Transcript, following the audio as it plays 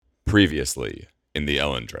Previously, in the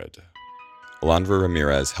Elendred. Alondra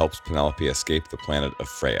Ramirez helps Penelope escape the planet of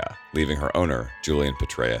Freya, leaving her owner, Julian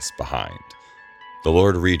Petraeus, behind. The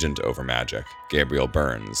Lord Regent over magic, Gabriel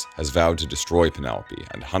Burns, has vowed to destroy Penelope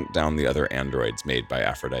and hunt down the other androids made by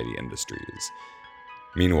Aphrodite Industries.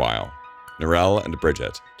 Meanwhile, Narelle and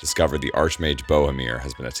Bridget discover the Archmage Bohemir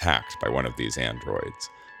has been attacked by one of these androids.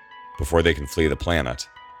 Before they can flee the planet,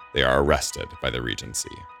 they are arrested by the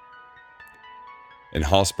Regency. In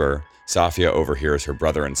Hallspur, Safia overhears her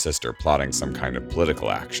brother and sister plotting some kind of political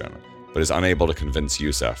action, but is unable to convince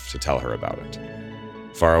Yusuf to tell her about it.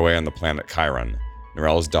 Far away on the planet Chiron,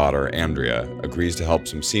 Narelle's daughter, Andrea, agrees to help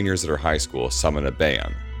some seniors at her high school summon a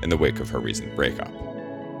Bayon in the wake of her recent breakup.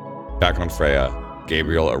 Back on Freya,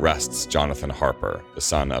 Gabriel arrests Jonathan Harper, the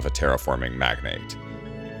son of a terraforming magnate.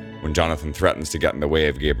 When Jonathan threatens to get in the way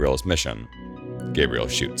of Gabriel's mission, Gabriel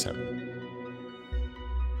shoots him.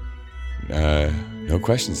 No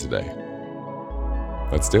questions today.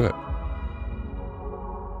 Let's do it.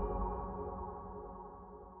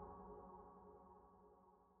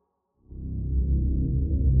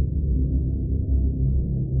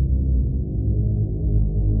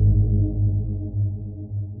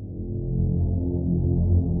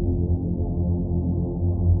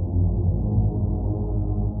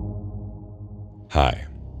 Hi,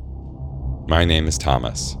 my name is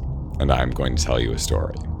Thomas, and I'm going to tell you a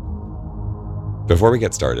story. Before we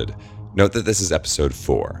get started, note that this is episode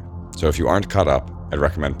 4, so if you aren't caught up, I'd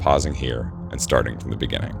recommend pausing here and starting from the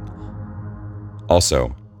beginning.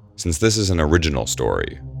 Also, since this is an original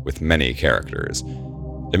story with many characters,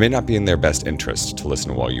 it may not be in their best interest to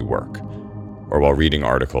listen while you work, or while reading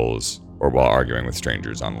articles, or while arguing with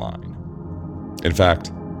strangers online. In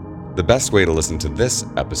fact, the best way to listen to this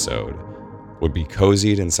episode would be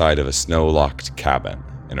cozied inside of a snow-locked cabin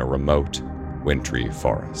in a remote, wintry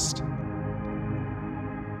forest.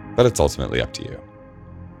 But it's ultimately up to you.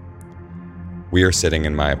 We are sitting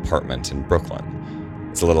in my apartment in Brooklyn.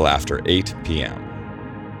 It's a little after 8 p.m.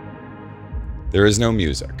 There is no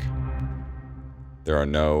music. There are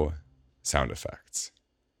no sound effects.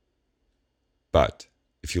 But,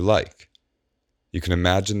 if you like, you can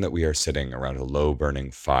imagine that we are sitting around a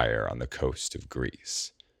low-burning fire on the coast of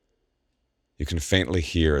Greece. You can faintly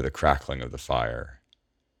hear the crackling of the fire,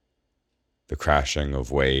 the crashing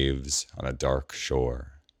of waves on a dark shore,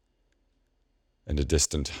 and a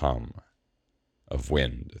distant hum of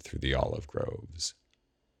wind through the olive groves.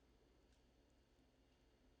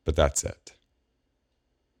 But that's it.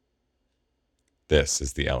 This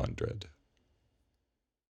is the Elendred.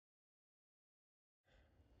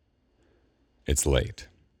 It's late.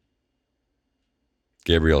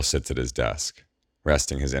 Gabriel sits at his desk,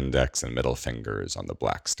 resting his index and middle fingers on the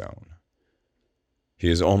black stone. He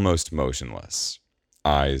is almost motionless,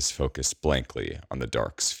 eyes focused blankly on the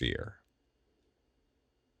dark sphere.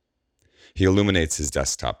 He illuminates his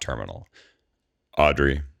desktop terminal.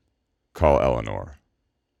 Audrey, call Eleanor.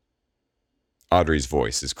 Audrey's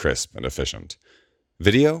voice is crisp and efficient.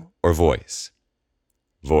 Video or voice?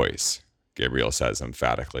 Voice, Gabriel says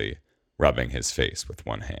emphatically, rubbing his face with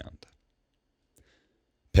one hand.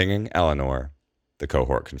 Pinging Eleanor, the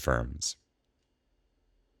cohort confirms.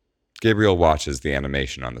 Gabriel watches the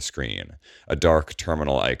animation on the screen, a dark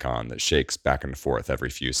terminal icon that shakes back and forth every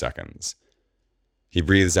few seconds. He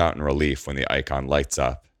breathes out in relief when the icon lights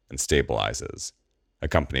up and stabilizes,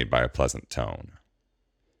 accompanied by a pleasant tone.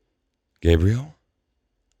 Gabriel?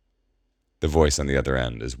 The voice on the other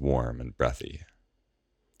end is warm and breathy.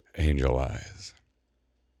 Angel eyes.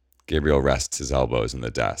 Gabriel rests his elbows on the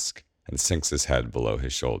desk and sinks his head below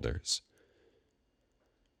his shoulders.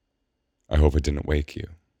 I hope it didn't wake you.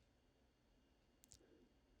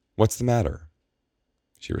 What's the matter?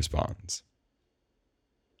 She responds.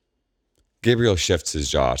 Gabriel shifts his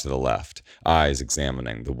jaw to the left, eyes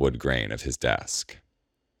examining the wood grain of his desk.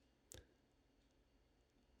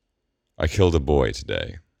 I killed a boy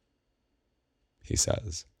today, he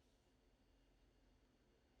says.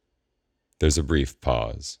 There's a brief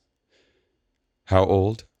pause. How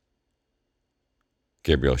old?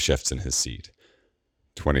 Gabriel shifts in his seat.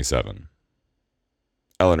 27.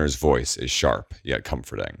 Eleanor's voice is sharp, yet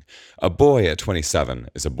comforting. A boy at 27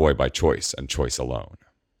 is a boy by choice and choice alone.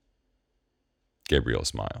 Gabriel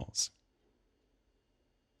smiles.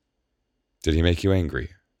 Did he make you angry?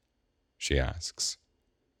 She asks.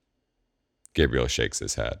 Gabriel shakes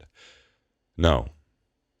his head. No.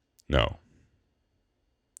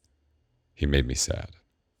 He made me sad.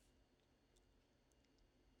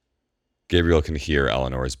 Gabriel can hear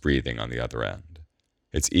Eleanor's breathing on the other end.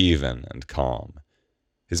 It's even and calm.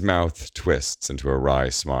 His mouth twists into a wry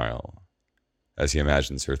smile as he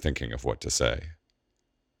imagines her thinking of what to say.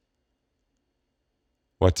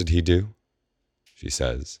 What did he do? She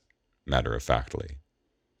says, matter-of-factly.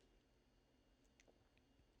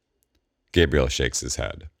 Gabriel shakes his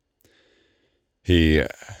head. He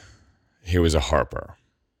was a Harper.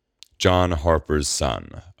 John Harper's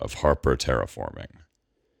son of Harper Terraforming.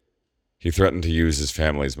 He threatened to use his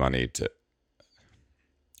family's money to...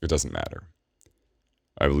 It doesn't matter.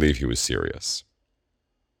 I believe he was serious.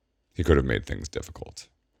 He could have made things difficult.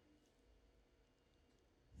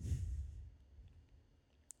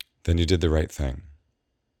 Then you did the right thing,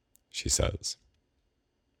 she says.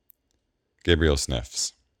 Gabriel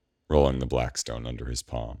sniffs, rolling the Blackstone under his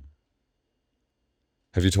palm.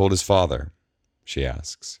 Have you told his father? She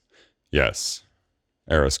asks. Yes.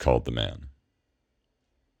 Eris called the man.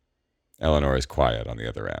 Eleanor is quiet on the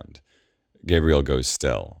other end. Gabriel goes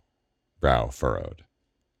still, brow furrowed.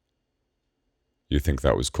 You think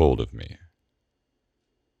that was cold of me?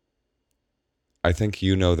 I think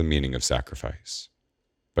you know the meaning of sacrifice,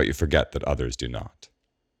 but you forget that others do not,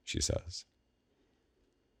 she says.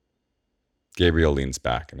 Gabriel leans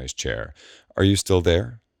back in his chair. Are you still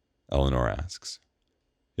there? Eleanor asks.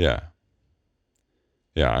 Yeah,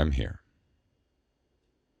 I'm here.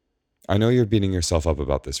 I know you're beating yourself up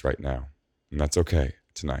about this right now, and that's okay,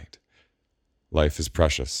 tonight. Life is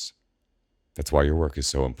precious. That's why your work is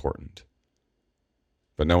so important.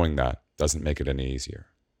 But knowing that doesn't make it any easier.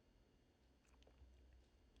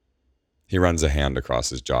 He runs a hand across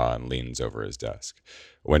his jaw and leans over his desk.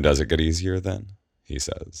 When does it get easier then? He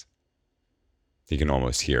says. He can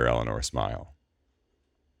almost hear Eleanor smile.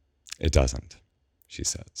 It doesn't, she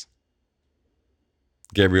says.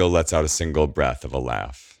 Gabriel lets out a single breath of a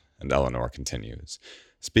laugh, and Eleanor continues.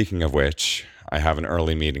 Speaking of which, I have an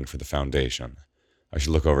early meeting for the foundation. I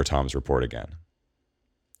should look over Tom's report again.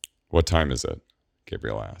 What time is it?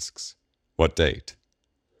 Gabriel asks. What date?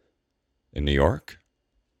 In New York?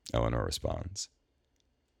 Eleanor responds.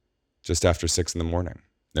 Just after 6 a.m,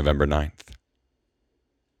 November 9th.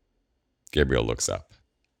 Gabriel looks up.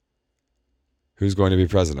 Who's going to be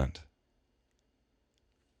president?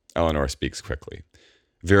 Eleanor speaks quickly.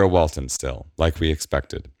 Vera Walton still, like we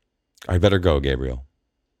expected. I'd better go, Gabriel.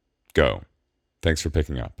 Go. Thanks for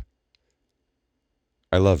picking up.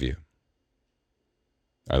 I love you.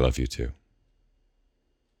 I love you too.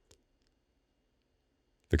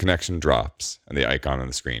 The connection drops, and the icon on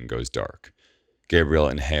the screen goes dark. Gabriel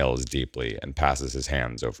inhales deeply and passes his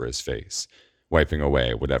hands over his face, wiping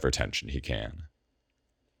away whatever tension he can.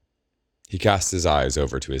 He casts his eyes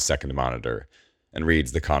over to his second monitor and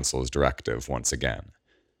reads the console's directive once again.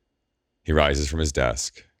 He rises from his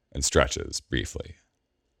desk and stretches briefly.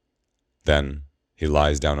 Then he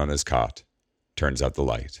lies down on his cot, turns out the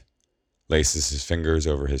light, laces his fingers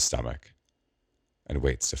over his stomach, and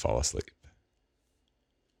waits to fall asleep.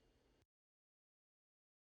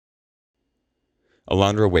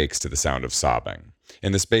 Alondra wakes to the sound of sobbing.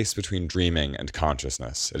 In the space between dreaming and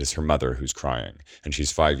consciousness, it is her mother who's crying, and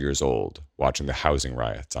she's 5 years old, watching the housing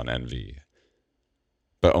riots on NV.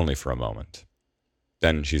 But only for a moment.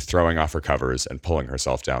 Then she's throwing off her covers and pulling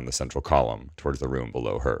herself down the central column towards the room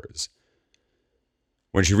below hers.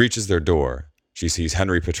 When she reaches their door, she sees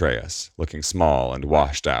Henry Petraeus, looking small and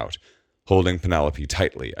washed out, holding Penelope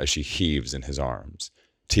tightly as she heaves in his arms,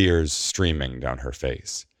 tears streaming down her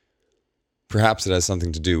face. Perhaps it has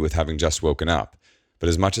something to do with having just woken up, but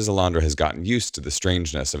as much as Alondra has gotten used to the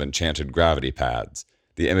strangeness of enchanted gravity pads,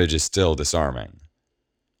 the image is still disarming.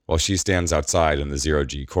 While she stands outside in the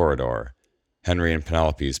zero-G corridor, Henry and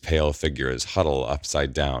Penelope's pale figures huddle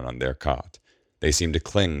upside down on their cot. They seem to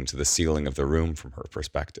cling to the ceiling of the room from her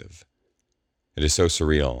perspective. It is so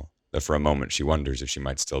surreal that for a moment she wonders if she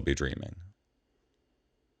might still be dreaming.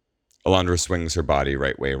 Alondra swings her body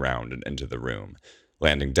right way around and into the room,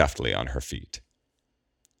 landing deftly on her feet.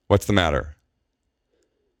 What's the matter?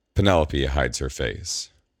 Penelope hides her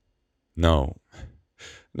face. No.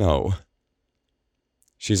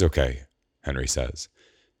 She's okay, Henry says.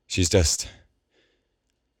 She's just...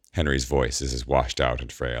 Henry's voice is as washed out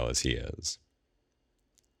and frail as he is.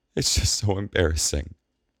 It's just so embarrassing,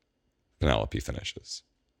 Penelope finishes.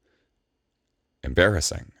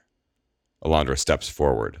 Embarrassing? Alondra steps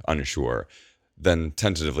forward, unsure, then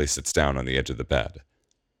tentatively sits down on the edge of the bed.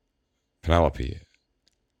 Penelope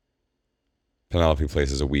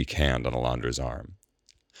places a weak hand on Alondra's arm.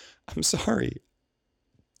 I'm sorry.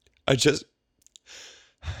 I just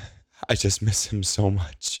miss him so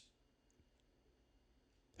much.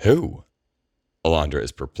 Who? Alondra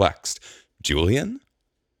is perplexed. Julian?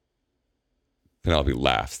 Penelope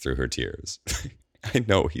laughs through her tears. I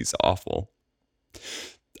know he's awful.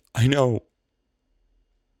 I know.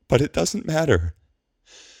 But it doesn't matter.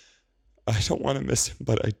 I don't want to miss him,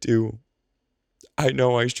 but I do. I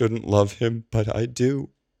know I shouldn't love him, but I do.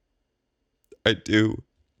 I do.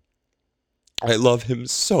 I love him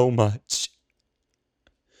so much.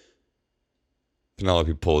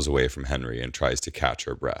 Penelope pulls away from Henry and tries to catch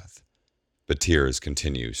her breath, but tears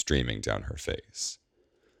continue streaming down her face.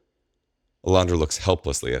 Alondra looks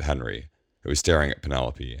helplessly at Henry, who is staring at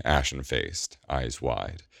Penelope, ashen-faced, eyes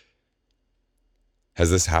wide.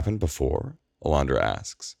 Has this happened before? Alondra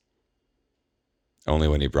asks. Only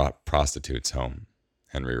when he brought prostitutes home,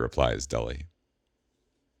 Henry replies dully.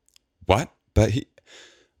 What? But he...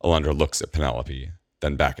 Alondra looks at Penelope,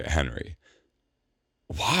 then back at Henry.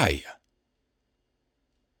 Why?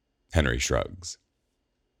 Henry shrugs.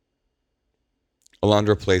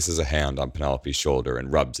 Alondra places a hand on Penelope's shoulder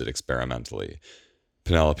and rubs it experimentally.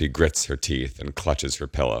 Penelope grits her teeth and clutches her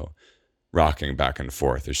pillow, rocking back and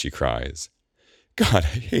forth as she cries. God,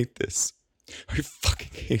 I hate this. I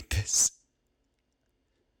fucking hate this.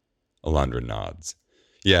 Alondra nods.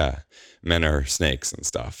 Yeah, men are snakes and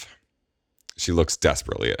stuff. She looks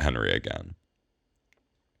desperately at Henry again.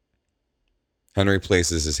 Henry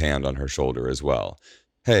places his hand on her shoulder as well.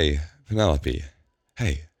 Hey, Penelope.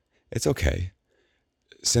 Hey, it's okay.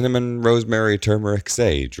 Cinnamon, rosemary, turmeric,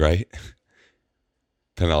 sage, right?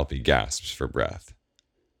 Penelope gasps for breath.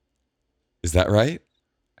 Is that right?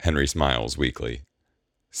 Henry smiles weakly.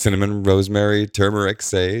 Cinnamon, rosemary, turmeric,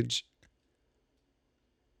 sage?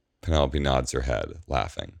 Penelope nods her head,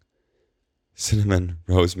 laughing. Cinnamon,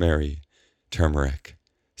 rosemary, turmeric,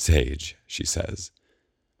 sage, she says,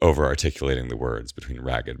 over-articulating the words between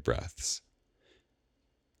ragged breaths.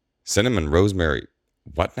 Cinnamon, rosemary,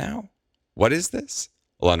 what now? What is this?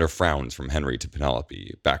 Alondra frowns from Henry to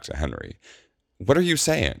Penelope, back to Henry. What are you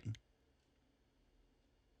saying?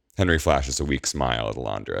 Henry flashes a weak smile at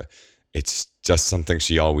Alondra. It's just something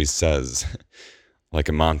she always says, like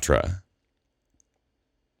a mantra.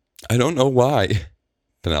 I don't know why,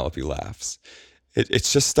 Penelope laughs.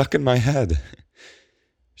 It's just stuck in my head.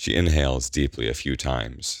 She inhales deeply a few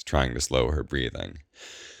times, trying to slow her breathing.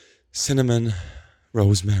 Cinnamon,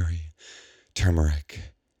 rosemary,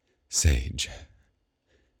 turmeric, sage.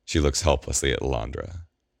 She looks helplessly at Alondra.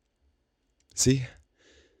 See?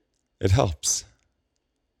 It helps.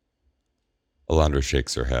 Alondra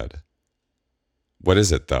shakes her head. What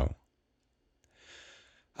is it, though?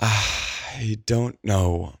 I don't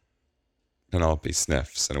know. Penelope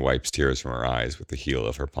sniffs and wipes tears from her eyes with the heel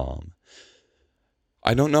of her palm.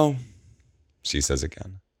 I don't know, she says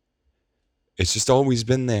again. It's just always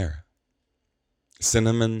been there.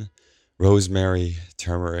 Cinnamon, rosemary,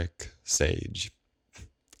 turmeric, sage.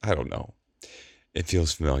 I don't know. It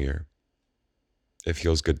feels familiar. It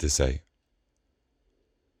feels good to say.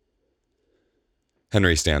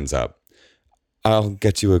 Henry stands up. I'll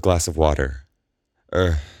get you a glass of water.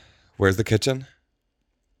 Where's the kitchen?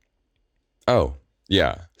 Oh,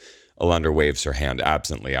 yeah. Alondra waves her hand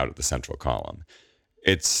absently out at the central column.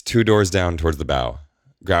 It's 2 doors down towards the bow.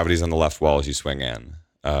 Gravity's on the left wall as you swing in.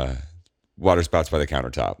 Water spouts by the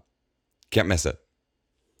countertop. Can't miss it.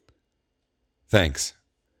 Thanks.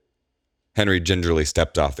 Henry gingerly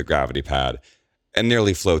stepped off the gravity pad and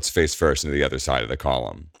nearly floats face first into the other side of the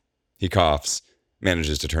column. He coughs,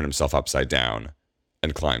 manages to turn himself upside down,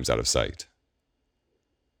 and climbs out of sight.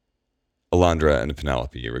 Alondra and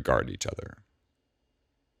Penelope regard each other.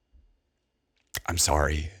 I'm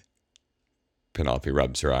sorry. Penelope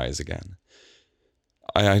rubs her eyes again.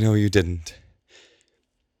 I know you didn't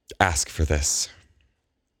ask for this.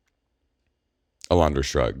 Alondra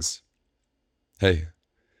shrugs. Hey,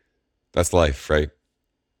 that's life, right?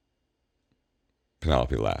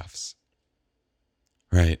 Penelope laughs.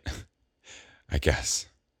 Right, I guess.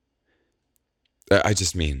 I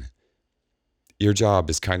just mean, your job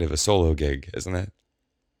is kind of a solo gig, isn't it?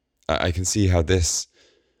 I can see how this...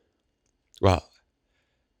 Well,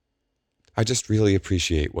 I just really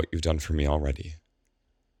appreciate what you've done for me already.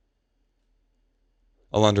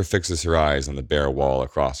 Alondra fixes her eyes on the bare wall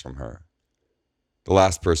across from her. The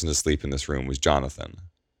last person to sleep in this room was Jonathan,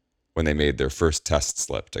 when they made their first test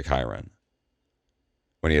slip to Chiron,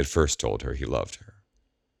 when he had first told her he loved her.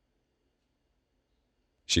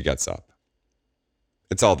 She gets up.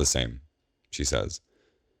 It's all the same, she says.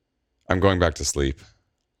 I'm going back to sleep.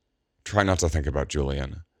 Try not to think about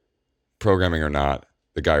Julian. Programming or not,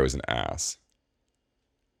 the guy was an ass.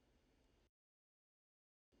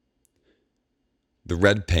 The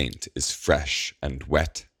red paint is fresh and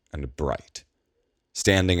wet and bright,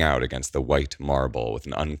 standing out against the white marble with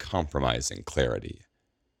an uncompromising clarity.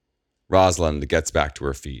 Rosalind gets back to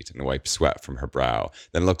her feet and wipes sweat from her brow,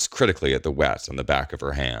 then looks critically at the wet on the back of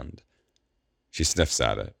her hand. She sniffs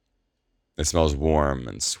at it. It smells warm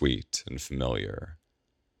and sweet and familiar.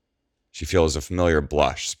 She feels a familiar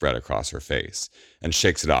blush spread across her face and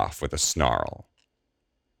shakes it off with a snarl.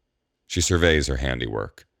 She surveys her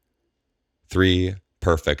handiwork. 3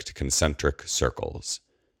 perfect concentric circles,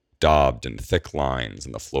 daubed in thick lines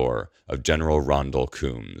on the floor of General Rondel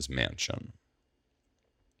Coombs' mansion.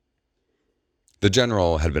 The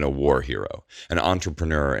general had been a war hero, an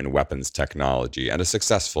entrepreneur in weapons technology, and a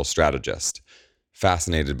successful strategist.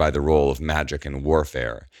 Fascinated by the role of magic in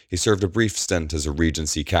warfare, he served a brief stint as a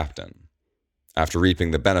Regency captain. After reaping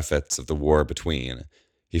the benefits of the war between,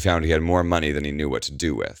 he found he had more money than he knew what to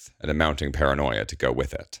do with, and a mounting paranoia to go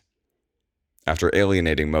with it. After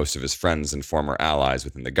alienating most of his friends and former allies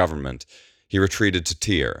within the government, he retreated to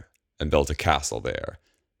Tyr and built a castle there,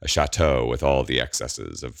 a chateau with all the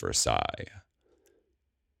excesses of Versailles.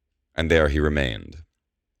 And there he remained.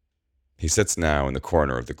 He sits now in the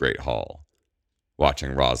corner of the great hall,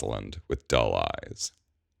 watching Rosalind with dull eyes.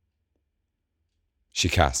 She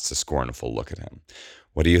casts a scornful look at him.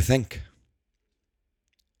 What do you think?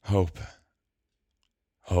 Hope.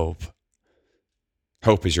 Hope.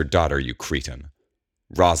 Hope is your daughter, you cretin.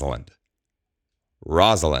 Rosalind.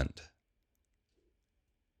 Rosalind.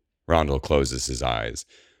 Rondel closes his eyes.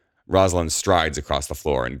 Rosalind strides across the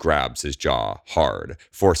floor and grabs his jaw hard,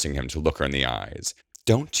 forcing him to look her in the eyes.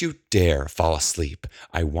 Don't you dare fall asleep.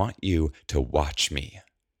 I want you to watch me.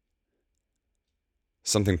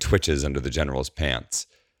 Something twitches under the general's pants,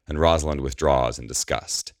 and Rosalind withdraws in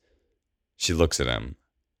disgust. She looks at him,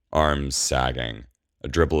 arms sagging, a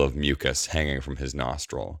dribble of mucus hanging from his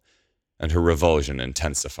nostril, and her revulsion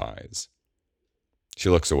intensifies. She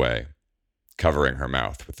looks away, covering her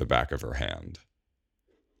mouth with the back of her hand.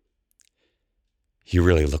 You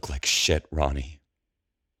really look like shit, Ronnie.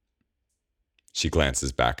 She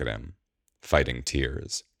glances back at him, fighting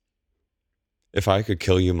tears. If I could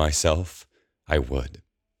kill you myself, I would.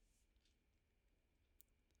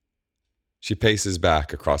 She paces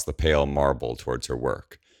back across the pale marble towards her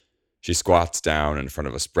work. She squats down in front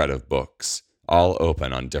of a spread of books, all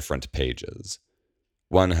open on different pages.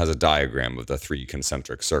 One has a diagram of the 3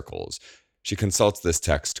 concentric circles. She consults this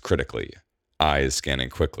text critically, eyes scanning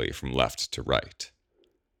quickly from left to right.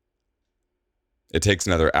 It takes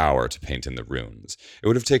another hour to paint in the runes. It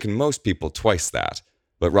would have taken most people twice that,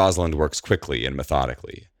 but Rosalind works quickly and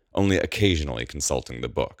methodically, only occasionally consulting the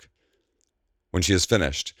book. When she is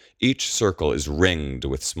finished, each circle is ringed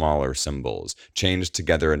with smaller symbols, chained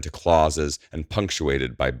together into clauses and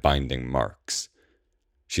punctuated by binding marks.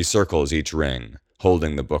 She circles each ring,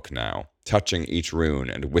 holding the book now, touching each rune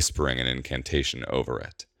and whispering an incantation over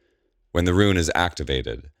it. When the rune is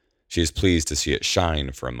activated, she is pleased to see it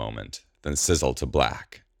shine for a moment, then sizzle to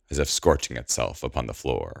black, as if scorching itself upon the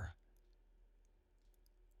floor.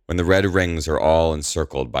 When the red rings are all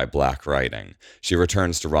encircled by black writing, she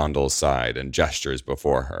returns to Rondel's side and gestures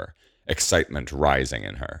before her, excitement rising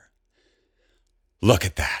in her. Look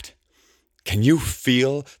at that! Can you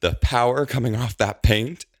feel the power coming off that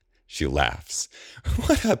paint? She laughs.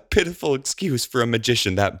 What a pitiful excuse for a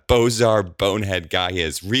magician that Beaux-Arts bonehead guy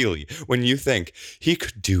is, really, when you think he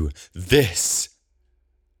could do this.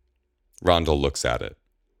 Rondel looks at it,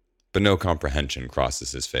 but no comprehension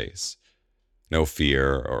crosses his face. No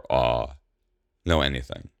fear or awe, no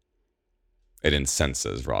anything. It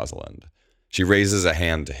incenses Rosalind. She raises a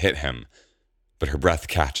hand to hit him, but her breath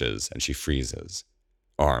catches and she freezes,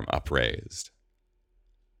 arm upraised.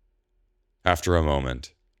 After a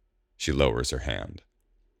moment, she lowers her hand.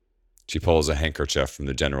 She pulls a handkerchief from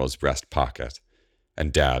the general's breast pocket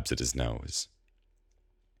and dabs at his nose.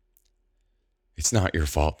 It's not your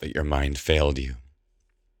fault that your mind failed you.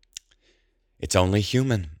 It's only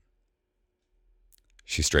human.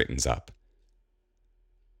 She straightens up.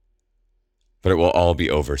 But it will all be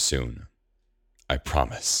over soon. I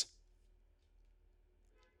promise.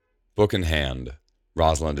 Book in hand,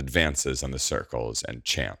 Rosalind advances on the circles and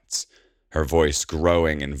chants, her voice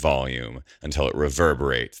growing in volume until it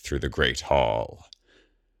reverberates through the great hall.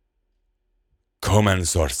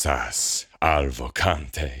 Comenzorsas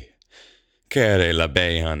alvocante. Kere la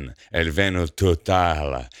bean, el venu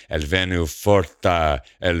total, el venu forta,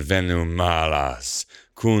 el venu malas,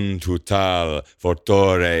 cun total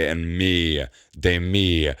fortore en mi,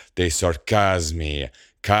 de sarcasmi,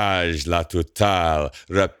 caj la total,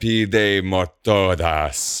 rapide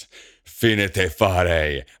mortodas, finite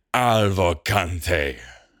fare, alvocante.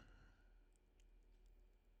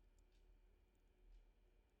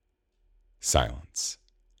 Silence.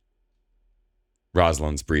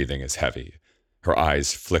 Rosalind's breathing is heavy. Her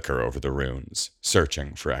eyes flicker over the runes,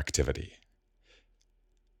 searching for activity.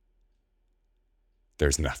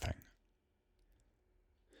 There's nothing.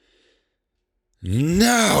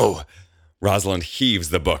 No! Rosalind heaves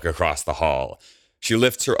the book across the hall. She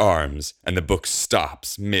lifts her arms, and the book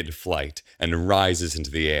stops mid-flight and rises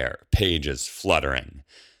into the air, pages fluttering.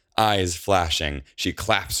 Eyes flashing, she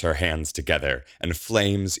claps her hands together, and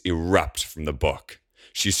flames erupt from the book.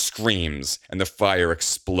 She screams, and the fire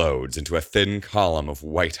explodes into a thin column of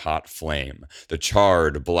white-hot flame, the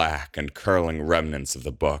charred black and curling remnants of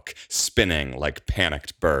the book spinning like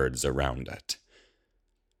panicked birds around it.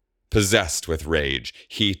 Possessed with rage,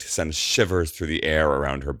 heat sends shivers through the air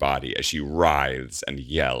around her body as she writhes and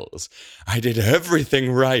yells, "I did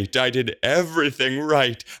everything right! I did everything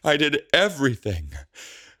right! I did everything!"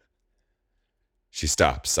 She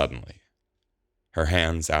stops suddenly, her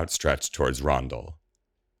hands outstretched towards Rondel,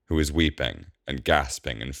 who is weeping and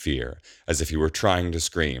gasping in fear, as if he were trying to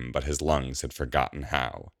scream, but his lungs had forgotten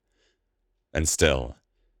how. And still,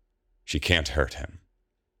 she can't hurt him.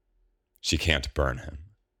 She can't burn him.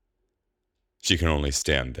 She can only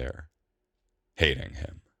stand there, hating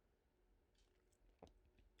him.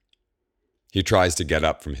 He tries to get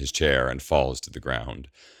up from his chair and falls to the ground.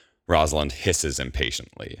 Rosalind hisses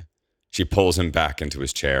impatiently. She pulls him back into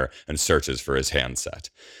his chair and searches for his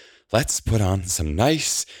handset. "Let's put on some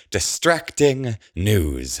nice, distracting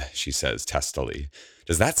news," she says testily.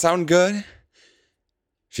 "Does that sound good?"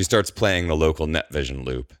 She starts playing the local NetVision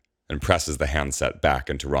loop and presses the handset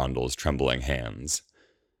back into Rondel's trembling hands.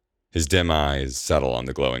 His dim eyes settle on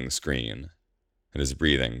the glowing screen, and his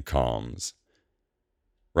breathing calms.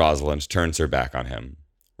 Rosalind turns her back on him,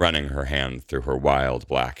 running her hand through her wild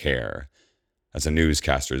black hair, as a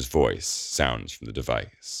newscaster's voice sounds from the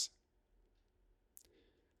device.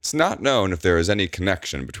 It's not known if there is any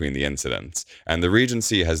connection between the incidents, and the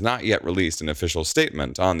Regency has not yet released an official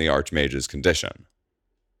statement on the Archmage's condition.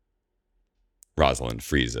 Rosalind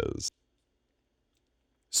freezes.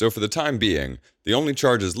 So for the time being, the only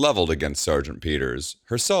charges leveled against Sergeant Peters,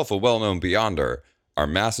 herself a well-known Beyonder, are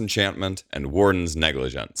mass enchantment and Warden's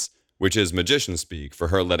negligence, which is magician speak for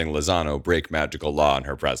her letting Lozano break magical law in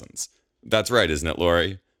her presence. That's right, isn't it,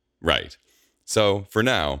 Lori? Right. So, for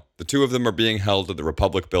now, the two of them are being held at the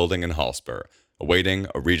Republic Building in Hallsper, awaiting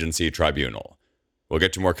a Regency tribunal. We'll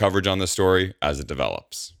get to more coverage on this story as it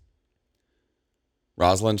develops.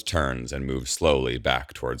 Rosalind turns and moves slowly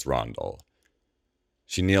back towards Rondel.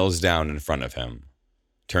 She kneels down in front of him,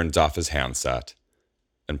 turns off his handset,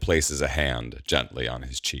 and places a hand gently on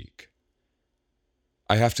his cheek.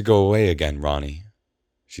 "I have to go away again, Ronnie,"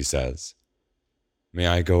 she says. "May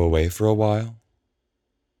I go away for a while?"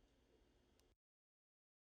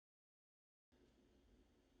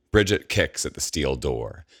 Bridget kicks at the steel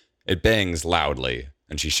door. It bangs loudly,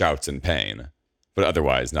 and she shouts in pain, but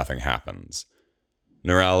otherwise nothing happens.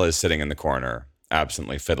 Norelle is sitting in the corner,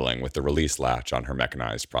 absently fiddling with the release latch on her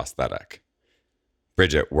mechanized prosthetic.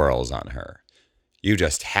 Bridget whirls on her. "You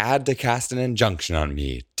just had to cast an injunction on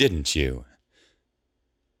me, didn't you?"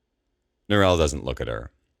 Norelle doesn't look at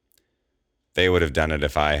her. "They would have done it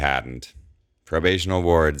if I hadn't. Probational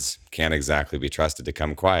wards can't exactly be trusted to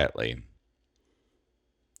come quietly."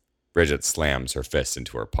 Bridget slams her fist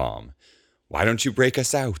into her palm. "Why don't you break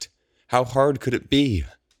us out? How hard could it be?"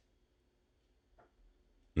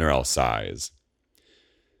 Norelle sighs.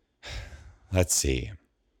 "Let's see.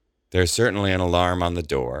 There's certainly an alarm on the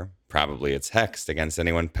door. Probably it's hexed against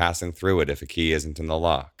anyone passing through it if a key isn't in the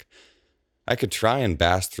lock. I could try and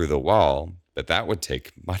bast through the wall, but that would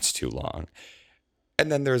take much too long. And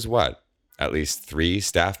then there's what? At least 3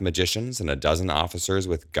 staff magicians and a dozen officers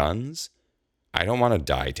with guns? I don't want to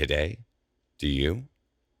die today. Do you?"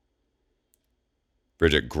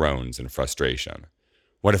 Bridget groans in frustration.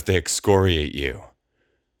 "What if they excoriate you?"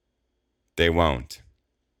 "They won't,"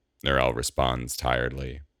 Norelle responds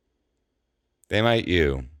tiredly. "They might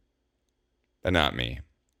you, but not me.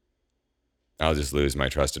 I'll just lose my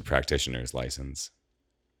trusted practitioner's license."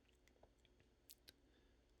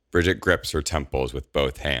 Bridget grips her temples with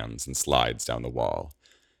both hands and slides down the wall.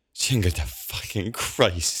 "Jinga the fucking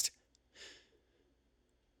Christ."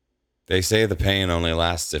 "They say the pain only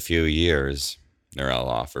lasts a few years," Norelle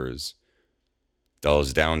offers.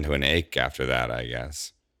 "Dulls down to an ache after that, I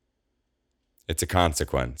guess. It's a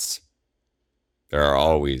consequence. There are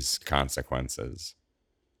always consequences.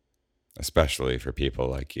 Especially for people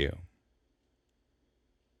like you."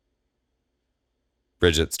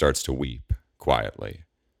 Bridget starts to weep, quietly.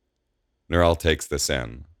 Norelle takes this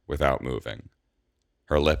in, without moving.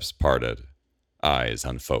 Her lips parted, eyes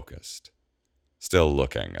unfocused, still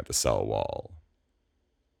looking at the cell wall.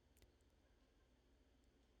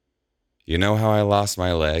 "You know how I lost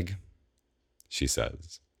my leg?" she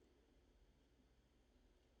says.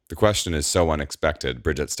 The question is so unexpected,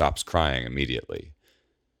 Bridget stops crying immediately.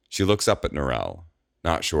 She looks up at Norelle,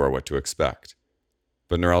 not sure what to expect,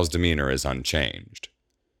 but Narelle's demeanor is unchanged.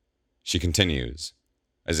 She continues,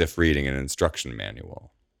 as if reading an instruction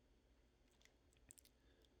manual.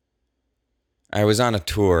 I was on a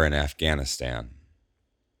tour in Afghanistan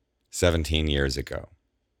 17 years ago.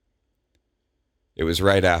 It was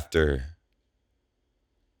right after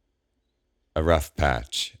a rough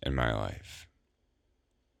patch in my life.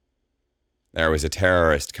 There was a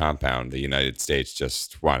terrorist compound the United States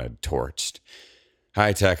just wanted torched.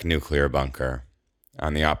 High-tech nuclear bunker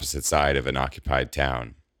on the opposite side of an occupied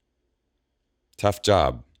town. Tough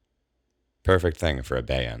job. Perfect thing for a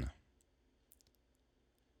Bayan.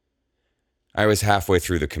 I was halfway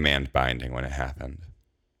through the command binding when it happened.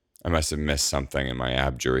 I must have missed something in my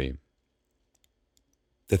abjury.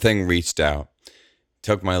 The thing reached out,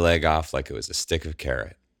 took my leg off like it was a stick of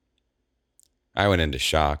carrot. I went into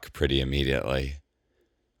shock pretty immediately.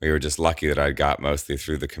 We were just lucky that I'd got mostly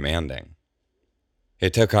through the commanding.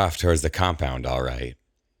 It took off towards the compound all right,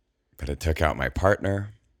 but it took out my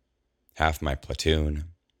partner, half my platoon,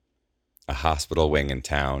 a hospital wing in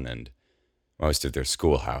town, and most of their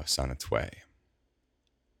schoolhouse on its way.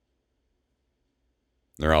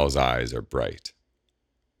 Narelle's eyes are bright.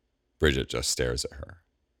 Bridget just stares at her.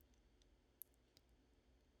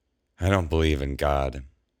 I don't believe in God,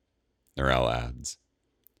 Narelle adds.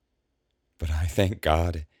 But I thank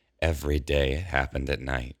God every day it happened at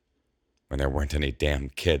night, when there weren't any damn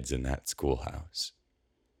kids in that schoolhouse.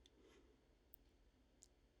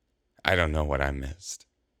 I don't know what I missed.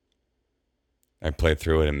 I played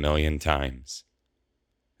through it 1,000,000 times.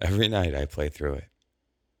 Every night I play through it.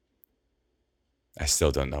 I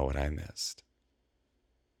still don't know what I missed.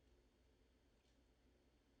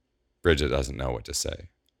 Bridget doesn't know what to say.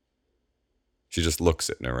 She just looks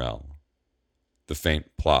at Narelle. The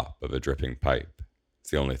faint plop of a dripping pipe is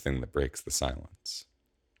the only thing that breaks the silence.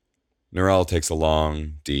 Narelle takes a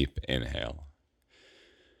long, deep inhale.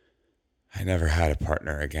 I never had a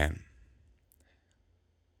partner again.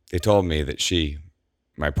 They told me that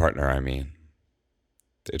my partner,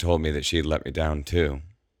 they told me that she'd let me down too.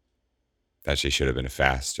 That she should have been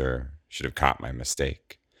faster, should have caught my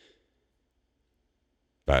mistake.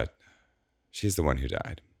 But she's the one who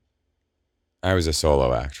died. I was a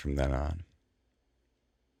solo act from then on.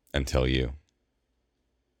 Until you.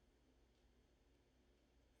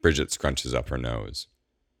 Bridget scrunches up her nose.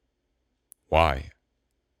 Why?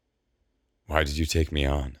 Why did you take me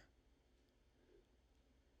on?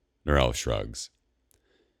 Narelle shrugs.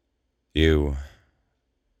 You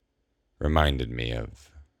reminded me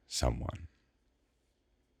of someone.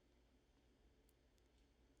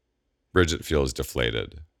 Bridget feels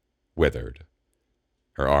deflated, withered,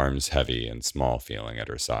 her arms heavy and small feeling at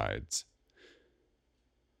her sides.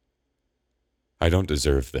 I don't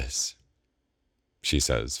deserve this, she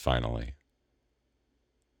says finally.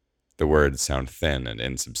 The words sound thin and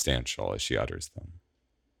insubstantial as she utters them.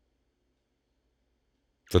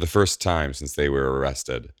 For the first time since they were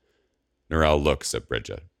arrested, Narelle looks at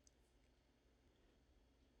Bridget.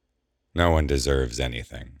 No one deserves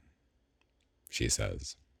anything, she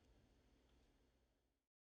says.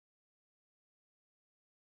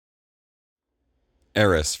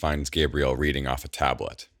 Eris finds Gabriel reading off a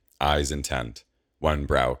tablet, eyes intent, one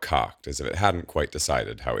brow cocked as if it hadn't quite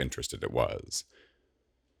decided how interested it was.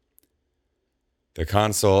 The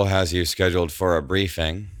consul has you scheduled for a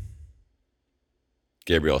briefing.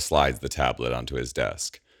 Gabriel slides the tablet onto his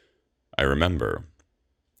desk. I remember.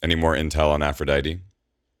 Any more intel on Aphrodite?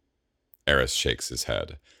 Eris shakes his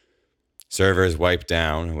head. Servers wiped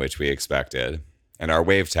down, which we expected, and our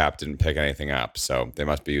wave tap didn't pick anything up, so they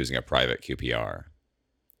must be using a private QPR.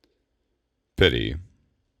 Pity.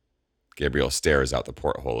 Gabriel stares out the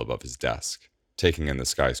porthole above his desk, taking in the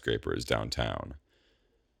skyscrapers downtown.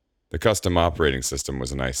 The custom operating system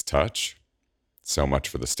was a nice touch. So much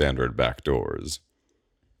for the standard back doors.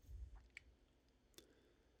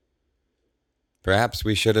 Perhaps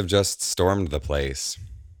we should have just stormed the place.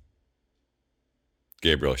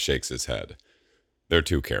 Gabriel shakes his head. They're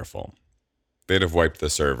too careful. They'd have wiped the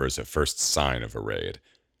servers at first sign of a raid.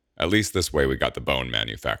 At least this way we got the bone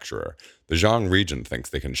manufacturer. The Zhang region thinks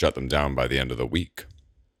they can shut them down by the end of the week.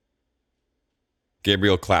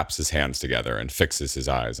 Gabriel claps his hands together and fixes his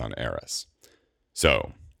eyes on Eris.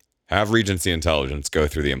 So, have Regency Intelligence go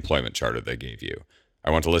through the employment charter they gave you.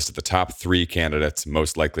 I want a list of the top 3 candidates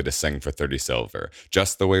most likely to sing for 30 silver,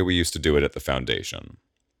 just the way we used to do it at the Foundation.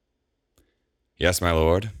 Yes, my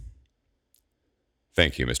lord.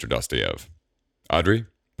 Thank you, Mr. Dostoyev. Audrey,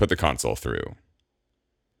 put the console through.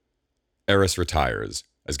 Eris retires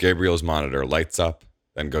as Gabriel's monitor lights up,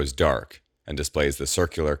 then goes dark, and displays the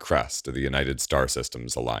circular crest of the United Star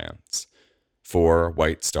Systems Alliance. 4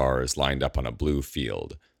 white stars lined up on a blue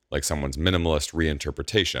field, like someone's minimalist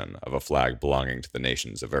reinterpretation of a flag belonging to the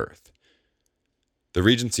nations of Earth. The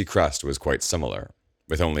Regency crest was quite similar,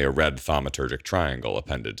 with only a red thaumaturgic triangle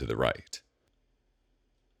appended to the right.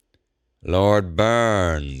 "Lord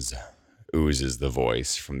Burns," oozes the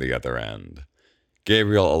voice from the other end.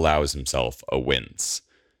 Gabriel allows himself a wince.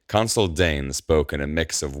 Consul Dane spoke in a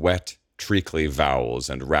mix of wet, treacly vowels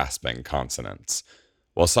and rasping consonants.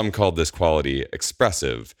 While some called this quality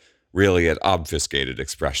expressive, really it obfuscated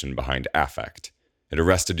expression behind affect. It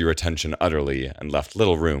arrested your attention utterly and left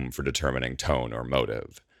little room for determining tone or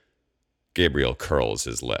motive. Gabriel curls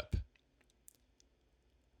his lip.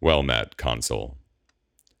 "Well met, Consul."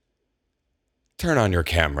 "Turn on your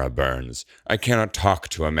camera, Burns. I cannot talk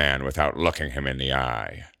to a man without looking him in the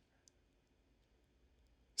eye."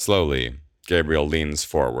 Slowly, Gabriel leans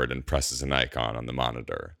forward and presses an icon on the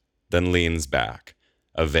monitor, then leans back,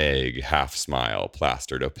 a vague half-smile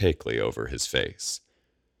plastered opaquely over his face.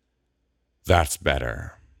 "That's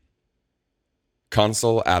better."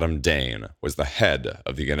 Consul Adam Dane was the head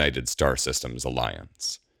of the United Star Systems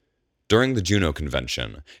Alliance. During the Juno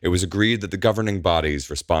Convention, it was agreed that the governing bodies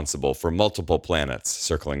responsible for multiple planets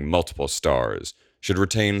circling multiple stars should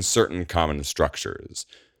retain certain common structures.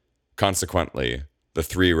 Consequently, the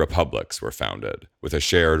 3 republics were founded, with a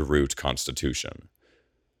shared root constitution.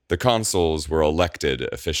 The consuls were elected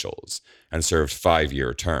officials and served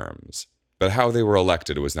 5-year terms, but how they were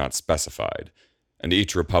elected was not specified, and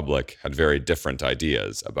each republic had very different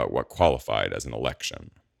ideas about what qualified as an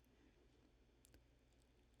election.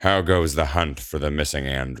 "How goes the hunt for the missing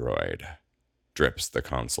android?" drips the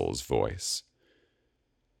consul's voice.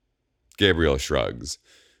 Gabriel shrugs.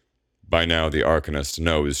 By now, the Arcanist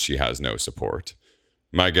knows she has no support.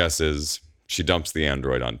 My guess is she dumps the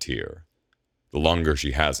android on Tyr. The longer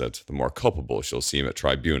she has it, the more culpable she'll seem at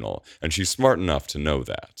tribunal, and she's smart enough to know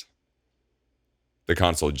that. The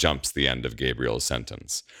consul jumps the end of Gabriel's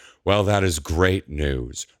sentence. "Well, that is great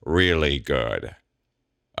news. Really good."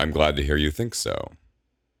 "I'm glad to hear you think so."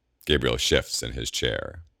 Gabriel shifts in his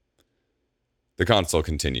chair. The consul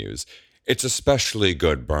continues. "It's especially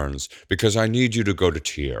good, Burns, because I need you to go to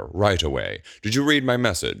Tyr right away. Did you read my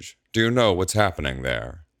message? Do you know what's happening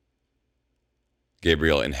there?"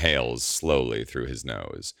 Gabriel inhales slowly through his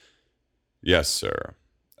nose. "Yes, sir.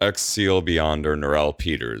 Ex-SEAL Beyonder Norel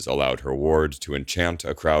Peters allowed her ward to enchant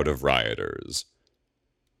a crowd of rioters."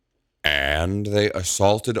 "And they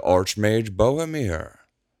assaulted Archmage Bohemir."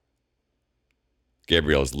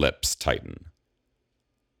 Gabriel's lips tighten.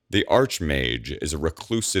 The Archmage is a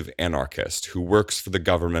reclusive anarchist who works for the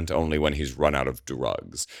government only when he's run out of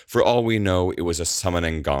drugs. For all we know, it was a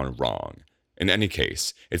summoning gone wrong. In any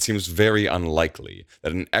case, it seems very unlikely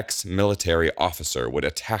that an ex-military officer would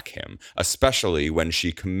attack him, especially when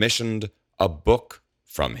she commissioned a book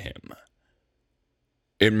from him.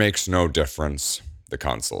 "It makes no difference," the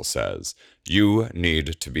consul says. "You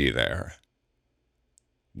need to be there."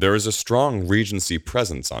 "There is a strong Regency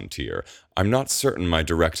presence on Tyr. I'm not certain my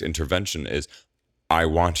direct intervention is—" "I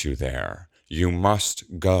want you there. You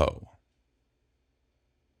must go."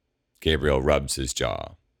 Gabriel rubs his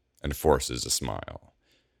jaw and forces a smile.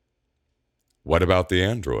 "What about the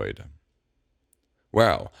android?"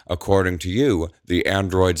 "Well, according to you, the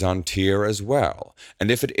android's on Tyr as well. And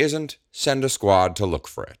if it isn't, send a squad to look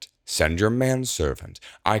for it. Send your manservant.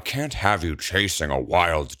 I can't have you chasing a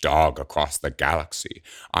wild dog across the galaxy.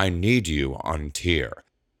 I need you on Tyr.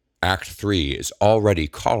 Act 3 is already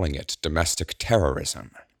calling it domestic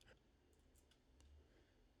terrorism."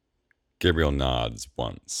 Gabriel nods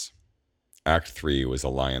once. Act 3 was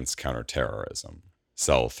Alliance Counterterrorism,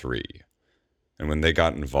 Cell 3. And when they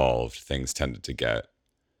got involved, things tended to get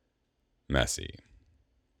messy.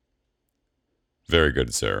 "Very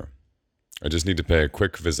good, sir. I just need to pay a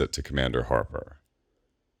quick visit to Commander Harper."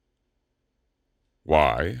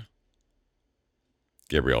 "Why?"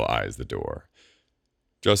 Gabriel eyes the door.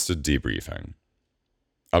 "Just a debriefing.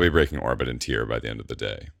 I'll be breaking orbit in Tyr by the end of the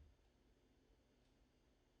day."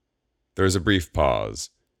 There is a brief pause,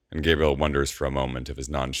 and Gabriel wonders for a moment if his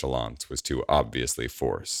nonchalance was too obviously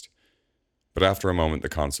forced. But after a moment, the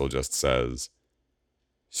consul just says,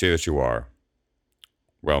 "See that you are.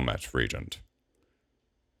 Well met, Regent."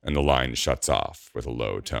 And the line shuts off with a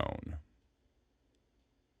low tone.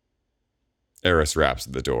 Eris raps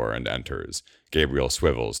at the door and enters. Gabriel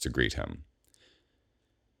swivels to greet him.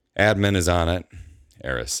 "Admin is on it,"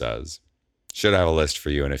 Eris says. "Should have a list for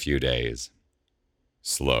you in a few days."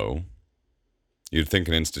 Slow. You'd think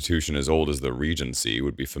an institution as old as the Regency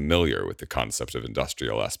would be familiar with the concept of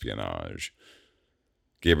industrial espionage.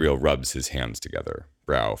 Gabriel rubs his hands together,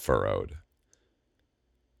 brow furrowed.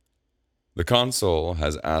 The consul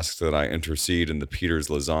has asked that I intercede in the Peters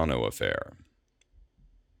Lozano affair.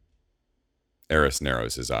 Eris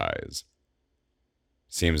narrows his eyes.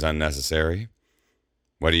 Seems unnecessary.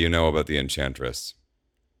 What do you know about the Enchantress?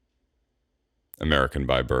 American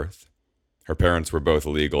by birth. Her parents were both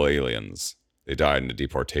illegal aliens. They died in a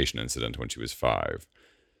deportation incident when she was 5.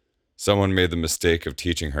 Someone made the mistake of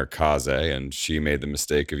teaching her Kaze, and she made the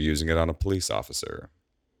mistake of using it on a police officer.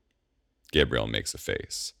 Gabriel makes a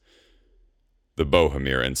face. The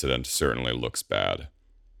Bohemir incident certainly looks bad.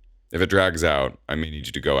 If it drags out, I may need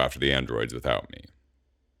you to go after the androids without me.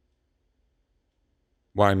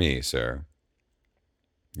 Why me, sir?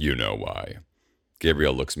 You know why.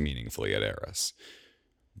 Gabriel looks meaningfully at Eris.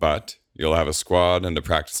 But you'll have a squad and a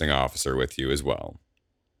practicing officer with you as well.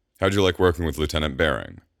 How'd you like working with Lieutenant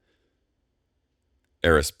Bering?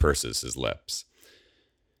 Eris purses his lips.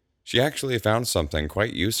 She actually found something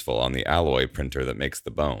quite useful on the alloy printer that makes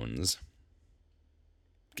the bones.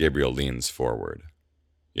 Gabriel leans forward.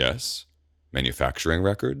 Yes? Manufacturing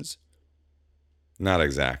records? Not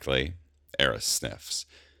exactly. Eris sniffs.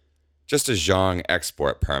 Just a Zhang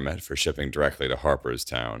export permit for shipping directly to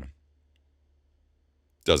Harperstown.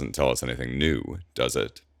 Doesn't tell us anything new, does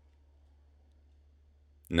it?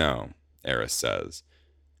 No, Eris says.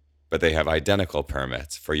 But they have identical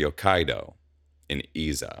permits for Yokkaido in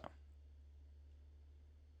Iza.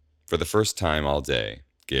 For the first time all day,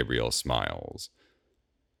 Gabriel smiles.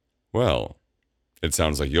 Well, it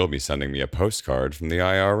sounds like you'll be sending me a postcard from the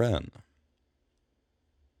IRN.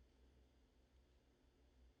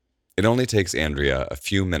 It only takes Andrea a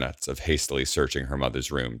few minutes of hastily searching her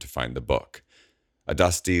mother's room to find the book, a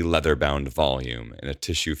dusty, leather-bound volume in a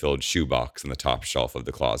tissue-filled shoebox in the top shelf of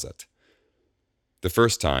the closet. The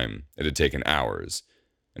first time, it had taken hours,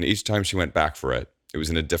 and each time she went back for it, it was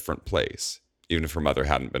in a different place, even if her mother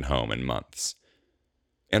hadn't been home in months.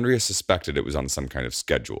 Andrea suspected it was on some kind of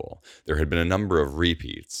schedule. There had been a number of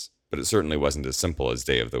repeats, but it certainly wasn't as simple as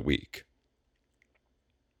day of the week.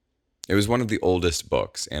 It was one of the oldest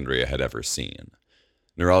books Andrea had ever seen.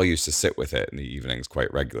 Narelle used to sit with it in the evenings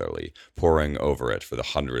quite regularly, poring over it for the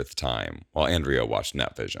 100th time, while Andrea watched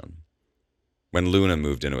NetVision. When Luna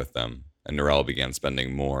moved in with them, and Narelle began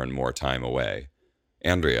spending more and more time away,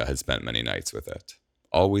 Andrea had spent many nights with it,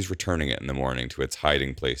 always returning it in the morning to its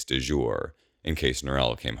hiding place du jour, in case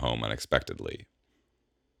Narelle came home unexpectedly.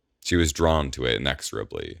 She was drawn to it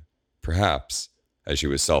inexorably, perhaps, as she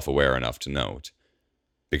was self-aware enough to note,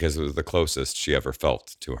 because it was the closest she ever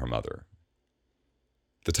felt to her mother.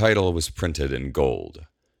 The title was printed in gold.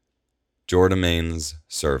 Jordamain's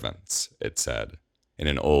Servants, it said, in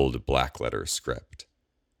an old black-letter script,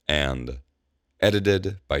 and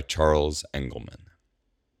edited by Charles Engelman.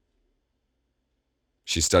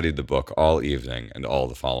 She studied the book all evening and all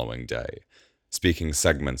the following day, speaking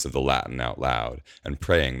segments of the Latin out loud and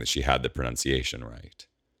praying that she had the pronunciation right,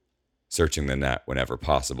 searching the net whenever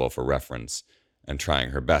possible for reference and trying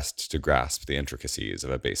her best to grasp the intricacies of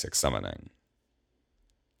a basic summoning.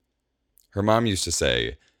 Her mom used to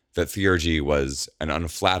say that theurgy was an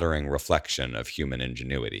unflattering reflection of human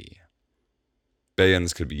ingenuity.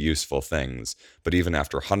 Bayans could be useful things, but even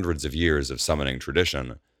after hundreds of years of summoning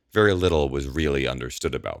tradition, very little was really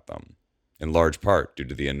understood about them, in large part due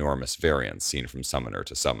to the enormous variance seen from summoner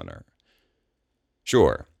to summoner.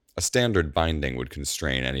 Sure, a standard binding would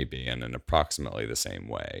constrain any Bayan in approximately the same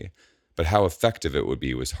way, but how effective it would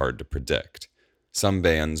be was hard to predict. Some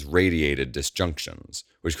Bayans radiated disjunctions,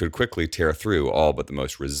 which could quickly tear through all but the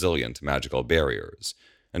most resilient magical barriers,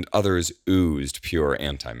 and others oozed pure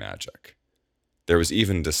anti-magic. There was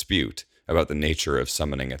even dispute about the nature of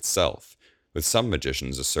summoning itself, with some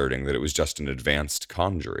magicians asserting that it was just an advanced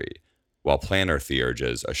conjury, while planar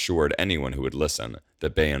theurges assured anyone who would listen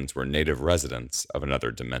that Bayans were native residents of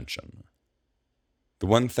another dimension. The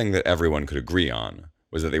one thing that everyone could agree on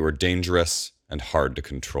was that they were dangerous and hard to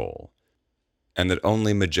control, and that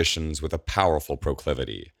only magicians with a powerful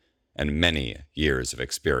proclivity and many years of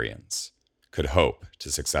experience could hope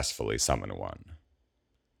to successfully summon one.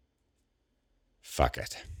 Fuck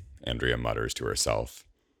it, Andrea mutters to herself,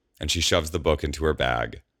 and she shoves the book into her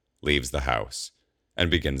bag, leaves the house, and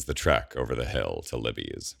begins the trek over the hill to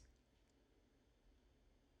Libby's.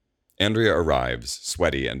 Andrea arrives,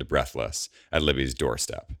 sweaty and breathless, at Libby's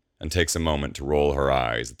doorstep, and takes a moment to roll her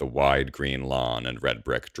eyes at the wide green lawn and red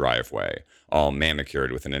brick driveway, all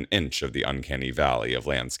manicured within an inch of the uncanny valley of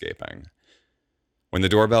landscaping. When the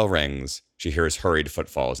doorbell rings, she hears hurried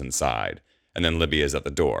footfalls inside, and then Libby is at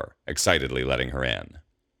the door, excitedly letting her in.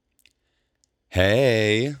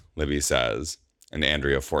 Hey, Libby says, and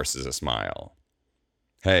Andrea forces a smile.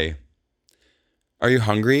 Hey. Are you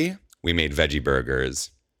hungry? We made veggie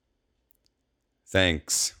burgers.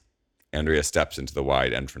 Thanks. Andrea steps into the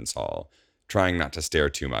wide entrance hall, trying not to stare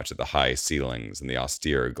too much at the high ceilings and the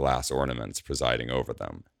austere glass ornaments presiding over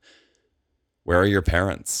them. Where are your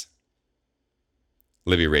parents?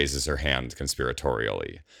 Libby raises her hand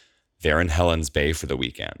conspiratorially. They're in Helen's Bay for the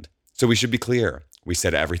weekend. So we should be clear. We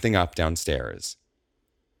set everything up downstairs.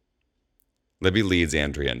 Libby leads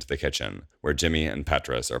Andrea into the kitchen, where Jimmy and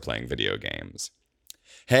Petrus are playing video games.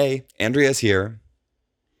 Hey, Andrea's here.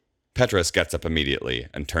 Petrus gets up immediately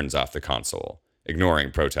and turns off the console,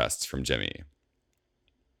 ignoring protests from Jimmy.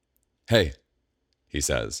 Hey, he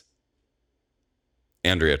says.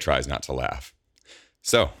 Andrea tries not to laugh.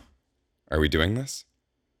 So, are we doing this?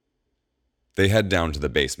 They head down to the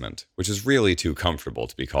basement, which is really too comfortable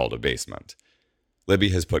to be called a basement. Libby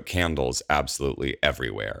has put candles absolutely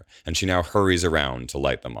everywhere, and she now hurries around to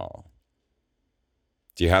light them all.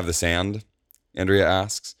 Do you have the sand? Andrea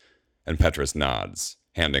asks, and Petrus nods,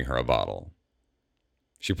 handing her a bottle.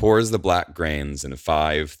 She pours the black grains in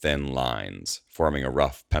 5 thin lines, forming a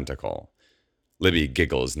rough pentacle. Libby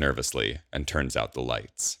giggles nervously and turns out the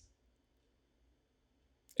lights.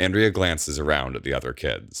 Andrea glances around at the other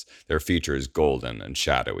kids, their features golden and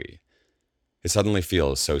shadowy. It suddenly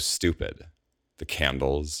feels so stupid. The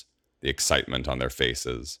candles, the excitement on their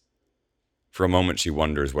faces. For a moment she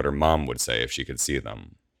wonders what her mom would say if she could see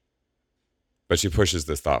them. But she pushes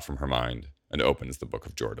this thought from her mind and opens the Book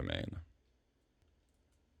of Jordamen.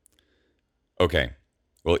 Okay,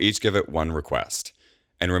 we'll each give it one request.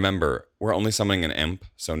 And remember, we're only summoning an imp,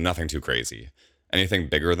 so nothing too crazy. Anything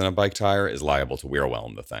bigger than a bike tire is liable to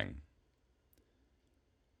Weirwhelm the thing.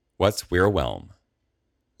 What's Weirwhelm?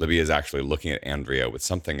 Libby is actually looking at Andrea with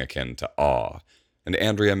something akin to awe, and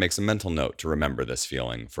Andrea makes a mental note to remember this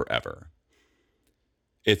feeling forever.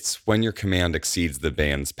 It's when your command exceeds the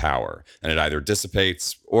band's power, and it either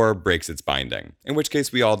dissipates or breaks its binding, in which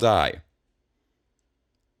case we all die.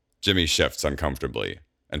 Jimmy shifts uncomfortably,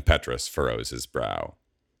 and Petrus furrows his brow.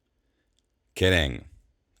 Kidding.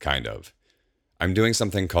 Kind of. I'm doing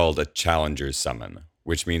something called a challenger's summon,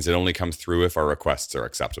 which means it only comes through if our requests are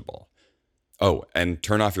acceptable. Oh, and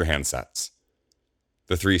turn off your handsets.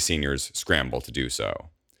 The 3 seniors scramble to do so.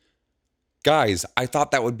 Guys, I thought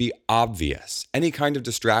that would be obvious. Any kind of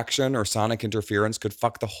distraction or sonic interference could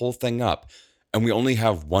fuck the whole thing up, and we only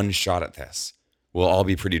have one shot at this. We'll all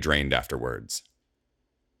be pretty drained afterwards.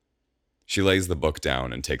 She lays the book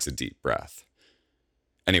down and takes a deep breath.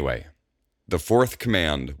 Anyway, the 4th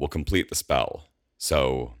command will complete the spell,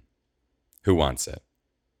 so who wants it?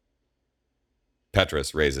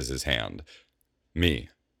 Petrus raises his hand. Me.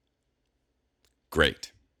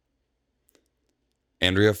 Great.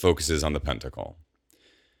 Andrea focuses on the pentacle.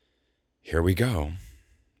 Here we go,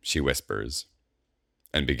 she whispers,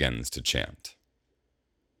 and begins to chant.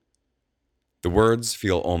 The words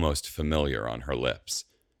feel almost familiar on her lips.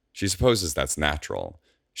 She supposes that's natural.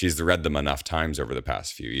 She's read them enough times over the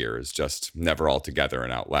past few years, just never all together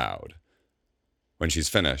and out loud. When she's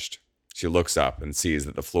finished, she looks up and sees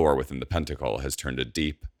that the floor within the pentacle has turned a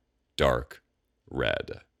deep, dark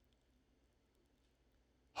red.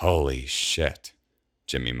 Holy shit,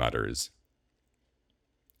 Jimmy mutters.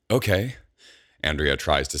 Okay. Andrea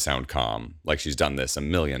tries to sound calm, like she's done this a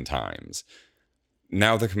million times.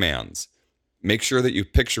 Now the commands. Make sure that you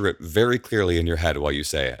picture it very clearly in your head while you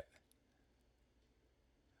say it.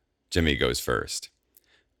 Jimmy goes first.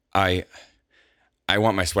 I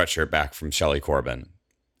want my sweatshirt back from Shelley Corbin.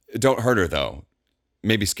 Don't hurt her, though.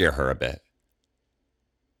 Maybe scare her a bit.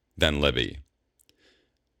 Then Libby.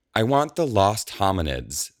 I want the Lost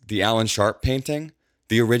Hominids, the Alan Sharp painting,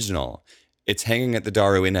 the original. It's hanging at the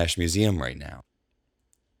Daru Inesh Museum right now.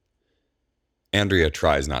 Andrea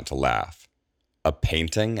tries not to laugh. A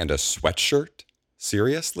painting and a sweatshirt?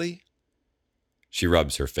 Seriously? She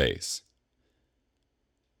rubs her face.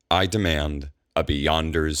 I demand a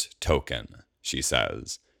Beyonder's token, she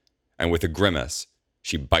says, and with a grimace,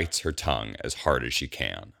 she bites her tongue as hard as she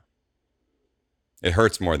can. It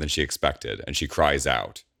hurts more than she expected, and she cries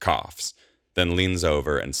out, coughs, then leans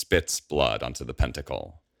over and spits blood onto the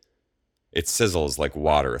pentacle. It sizzles like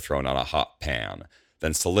water thrown on a hot pan,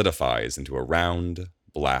 then solidifies into a round,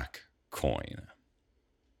 black coin.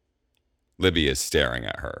 Libby is staring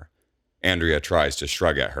at her. Andrea tries to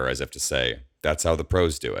shrug at her as if to say, that's how the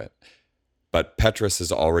pros do it. But Petrus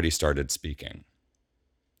has already started speaking.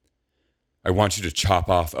 I want you to chop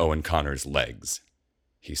off Owen Connor's legs,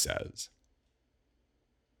 he says.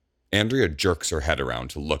 Andrea jerks her head around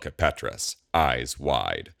to look at Petrus, eyes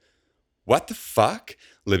wide. What the fuck?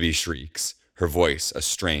 Libby shrieks, her voice a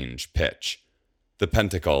strange pitch. The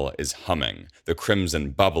pentacle is humming, the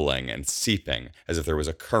crimson bubbling and seeping as if there was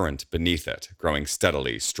a current beneath it, growing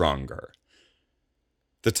steadily stronger.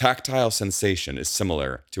 The tactile sensation is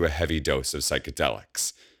similar to a heavy dose of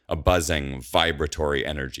psychedelics. A buzzing, vibratory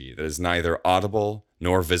energy that is neither audible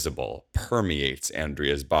nor visible permeates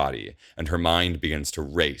Andrea's body, and her mind begins to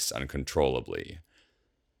race uncontrollably.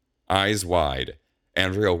 Eyes wide,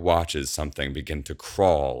 Andrea watches something begin to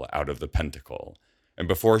crawl out of the pentacle, and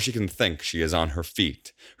before she can think, she is on her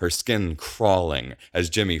feet, her skin crawling as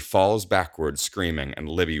Jimmy falls backward screaming and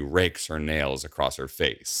Libby rakes her nails across her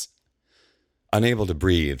face. Unable to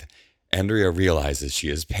breathe, Andrea realizes she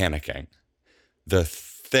is panicking. The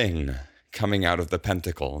thing coming out of the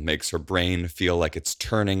pentacle makes her brain feel like it's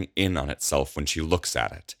turning in on itself when she looks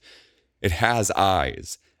at it. It has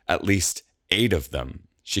eyes, at least 8 of them.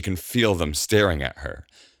 She can feel them staring at her.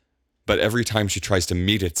 But every time she tries to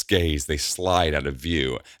meet its gaze, they slide out of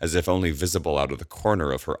view, as if only visible out of the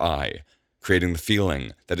corner of her eye, creating the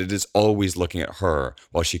feeling that it is always looking at her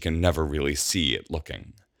while she can never really see it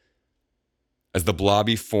looking. As the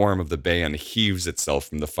blobby form of the Bayan heaves itself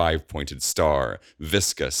from the 5-pointed star,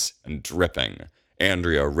 viscous and dripping,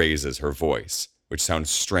 Andrea raises her voice, which sounds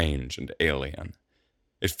strange and alien.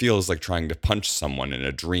 It feels like trying to punch someone in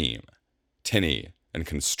a dream, tinny and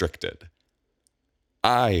constricted.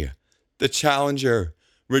 I, the Challenger,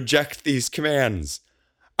 reject these commands.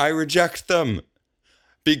 I reject them.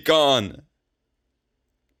 Be gone.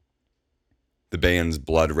 The Bayan's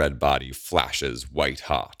blood-red body flashes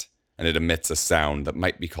white-hot, and it emits a sound that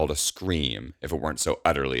might be called a scream if it weren't so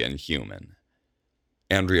utterly inhuman.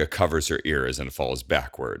 Andrea covers her ears and falls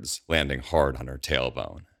backwards, landing hard on her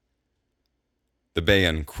tailbone. The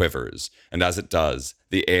Bayan quivers, and as it does,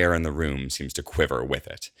 the air in the room seems to quiver with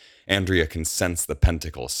it. Andrea can sense the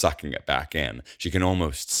pentacle sucking it back in. She can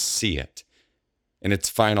almost see it. In its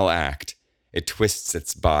final act, it twists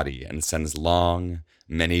its body and sends long,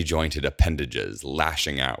 many-jointed appendages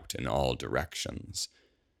lashing out in all directions.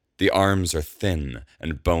 The arms are thin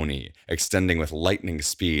and bony, extending with lightning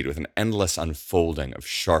speed with an endless unfolding of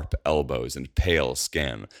sharp elbows and pale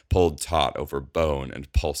skin pulled taut over bone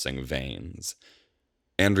and pulsing veins.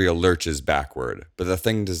 Andrea lurches backward, but the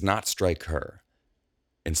thing does not strike her.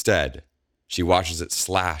 Instead, she watches it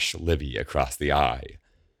slash Libby across the eye.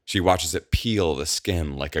 She watches it peel the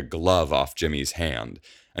skin like a glove off Jimmy's hand,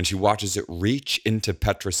 and she watches it reach into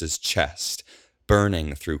Petrus's chest,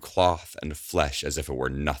 burning through cloth and flesh as if it were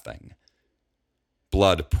nothing.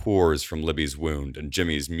 Blood pours from Libby's wound and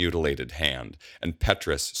Jimmy's mutilated hand, and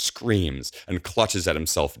Petrus screams and clutches at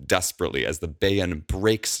himself desperately as the Bayan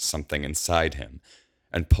breaks something inside him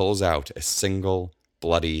and pulls out a single,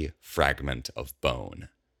 bloody fragment of bone.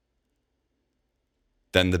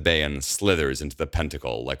 Then the Bayan slithers into the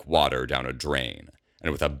pentacle like water down a drain,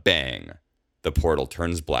 and with a bang, the portal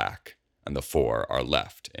turns black, and the 4 are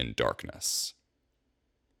left in darkness.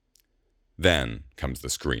 Then comes the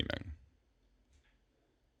screaming.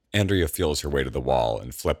 Andrea feels her way to the wall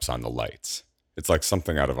and flips on the lights. It's like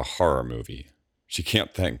something out of a horror movie. She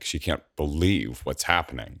can't think. She can't believe what's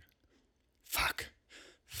happening. Fuck.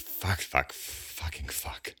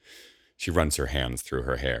 She runs her hands through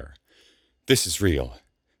her hair. This is real.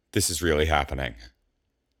 This is really happening.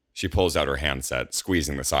 She pulls out her handset,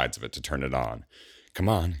 squeezing the sides of it to turn it on. Come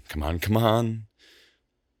on.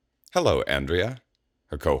 Hello, Andrea,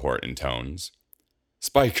 her cohort intones.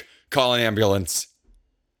 Spike, call an ambulance.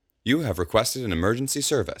 You have requested an emergency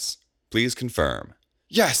service. Please confirm.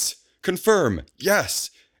 Yes! Confirm!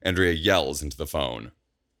 Yes! Andrea yells into the phone.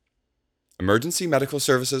 Emergency medical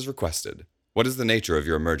services requested. What is the nature of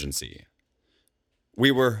your emergency?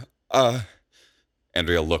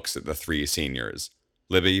 Andrea looks at the 3 seniors.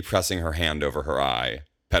 Libby pressing her hand over her eye,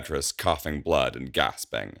 Petrus coughing blood and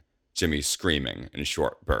gasping, Jimmy screaming in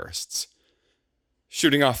short bursts.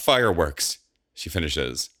 Shooting off fireworks, she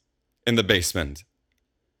finishes. In the basement.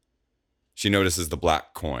 She notices the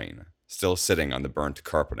black coin, still sitting on the burnt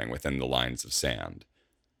carpeting within the lines of sand.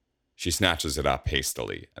 She snatches it up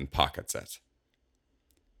hastily and pockets it.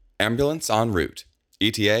 Ambulance en route.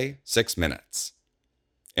 ETA, 6 minutes.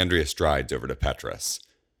 Andrea strides over to Petrus.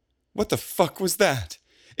 What the fuck was that?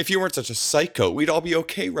 If you weren't such a psycho, we'd all be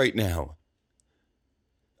okay right now.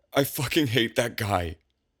 I fucking hate that guy,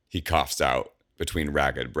 he coughs out between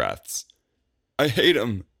ragged breaths. I hate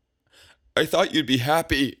him. I thought you'd be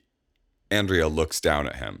happy. Andrea looks down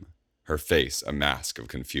at him, her face a mask of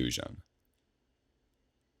confusion.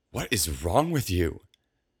 What is wrong with you?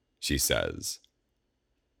 She says.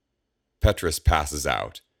 Petrus passes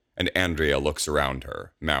out, and Andrea looks around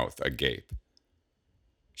her, mouth agape.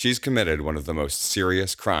 She's committed one of the most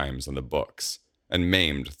serious crimes in the books, and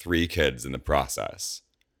maimed 3 kids in the process.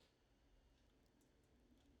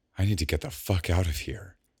 I need to get the fuck out of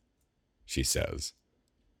here, she says.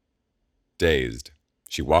 Dazed,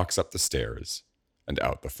 She walks up the stairs and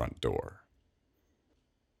out the front door.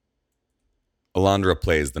 Alondra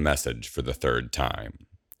plays the message for the third time,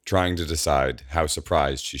 trying to decide how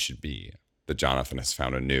surprised she should be that Jonathan has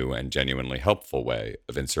found a new and genuinely helpful way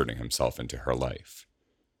of inserting himself into her life.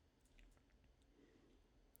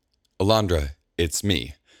 Alondra, it's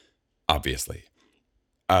me. Obviously.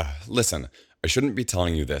 Listen, I shouldn't be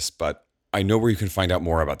telling you this, but I know where you can find out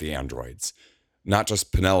more about the androids. Not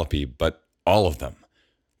just Penelope, but all of them.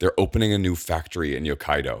 They're opening a new factory in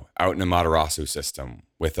Yokkaido, out in Amaterasu system,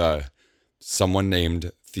 with someone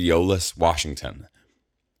named Theolis Washington.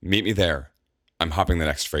 Meet me there. I'm hopping the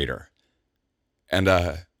next freighter. And,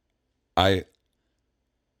 I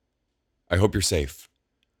hope you're safe.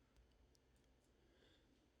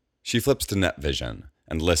 She flips to NetVision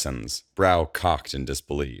and listens, brow cocked in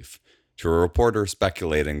disbelief, to a reporter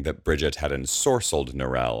speculating that Bridget had ensorcelled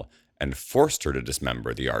Norel and forced her to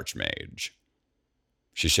dismember the Archmage.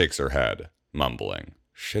 She shakes her head, mumbling,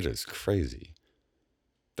 "Shit is crazy,"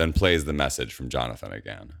 then plays the message from Jonathan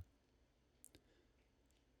again.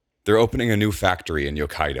 They're opening a new factory in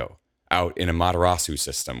Yokkaido, out in Amaterasu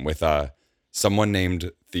system, with someone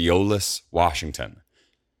named Theolis Washington.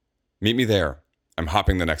 Meet me there. I'm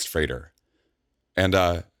hopping the next freighter. And,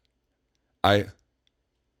 I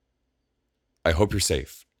hope you're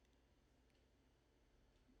safe.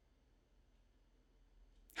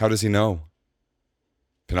 How does he know?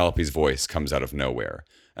 Penelope's voice comes out of nowhere,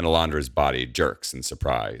 and Alondra's body jerks in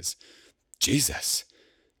surprise. Jesus!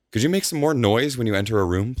 Could you make some more noise when you enter a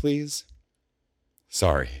room, please?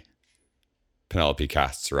 Sorry. Penelope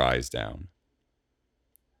casts her eyes down.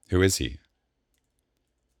 Who is he?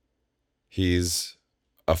 He's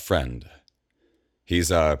a friend. He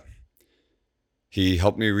helped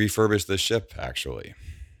me refurbish the ship, actually,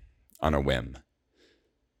 on a whim,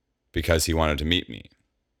 because he wanted to meet me,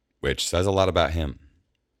 which says a lot about him.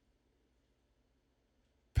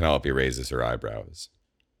 Penelope raises her eyebrows.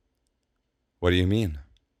 What do you mean?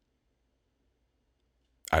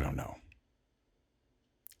 I don't know.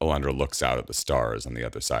 Alondra looks out at the stars on the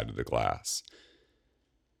other side of the glass.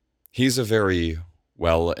 He's a very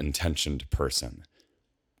well-intentioned person,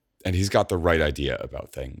 and he's got the right idea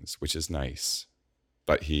about things, which is nice.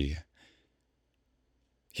 But he's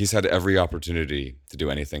had every opportunity to do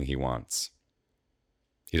anything he wants.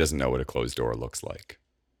 He doesn't know what a closed door looks like.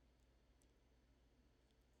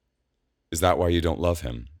 Is that why you don't love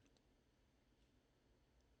him?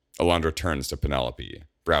 Alondra turns to Penelope,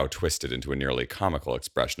 brow twisted into a nearly comical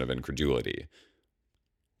expression of incredulity.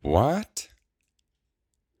 What?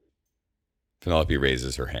 Penelope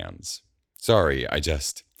raises her hands. Sorry, I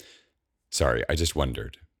just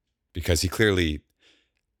wondered. Because he clearly,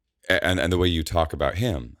 and the way you talk about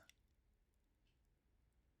him.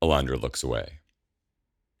 Alondra looks away.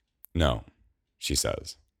 No, she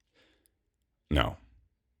says. No,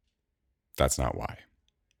 that's not why.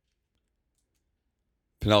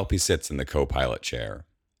 Penelope sits in the co-pilot chair,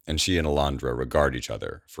 and she and Alondra regard each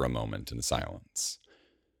other for a moment in silence.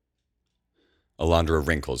 Alondra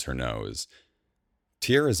wrinkles her nose.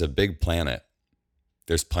 Tyr is a big planet.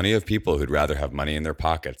 There's plenty of people who'd rather have money in their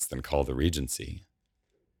pockets than call the Regency.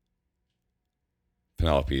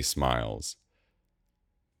 Penelope smiles.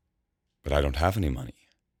 But I don't have any money.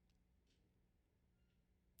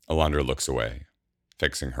 Alondra looks away,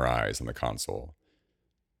 fixing her eyes on the console.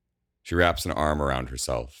 She wraps an arm around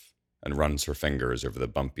herself and runs her fingers over the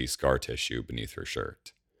bumpy scar tissue beneath her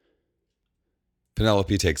shirt.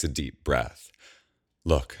 Penelope takes a deep breath.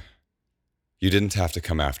 Look, you didn't have to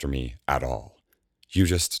come after me at all. You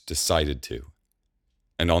just decided to.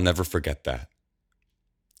 And I'll never forget that.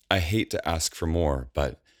 I hate to ask for more,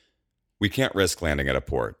 but we can't risk landing at a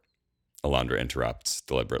port. Alondra interrupts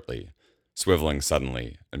deliberately, swiveling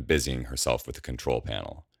suddenly and busying herself with the control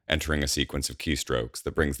panel, entering a sequence of keystrokes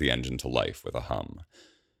that brings the engine to life with a hum.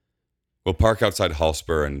 We'll park outside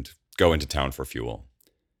Hallspur and go into town for fuel.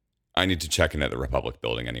 I need to check in at the Republic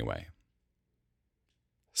building anyway.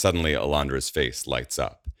 Suddenly, Alondra's face lights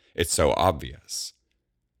up. It's so obvious.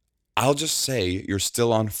 I'll just say you're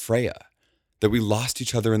still on Freya, that we lost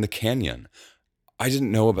each other in the canyon. I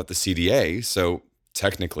didn't know about the CDA, so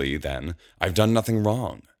technically, then, I've done nothing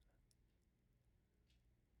wrong.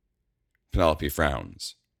 Penelope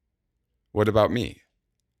frowns. What about me?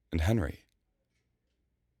 And Henry?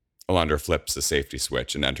 Alondra flips the safety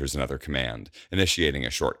switch and enters another command, initiating a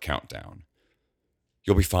short countdown.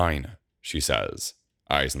 You'll be fine, she says,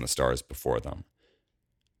 eyes on the stars before them.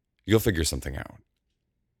 You'll figure something out.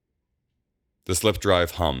 The slip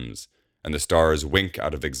drive hums, and the stars wink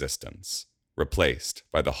out of existence, replaced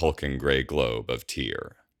by the hulking gray globe of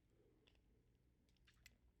Tyr.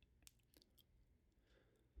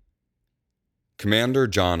 Commander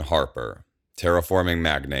John Harper, terraforming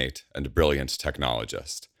magnate and brilliant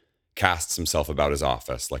technologist, casts himself about his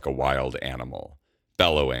office like a wild animal,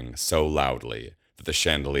 bellowing so loudly that the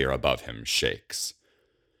chandelier above him shakes.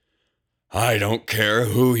 I don't care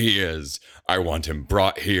who he is. I want him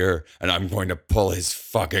brought here, and I'm going to pull his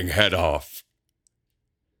fucking head off.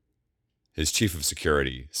 His chief of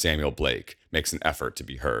security, Samuel Blake, makes an effort to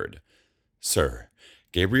be heard. Sir,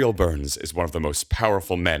 Gabriel Burns is one of the most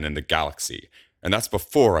powerful men in the galaxy, and that's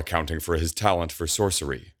before accounting for his talent for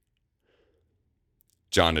sorcery.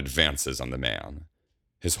 John advances on the man.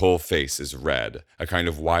 His whole face is red, a kind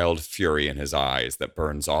of wild fury in his eyes that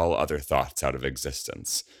burns all other thoughts out of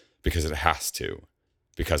existence, because it has to,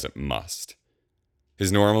 because it must.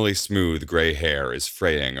 His normally smooth gray hair is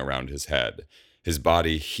fraying around his head, his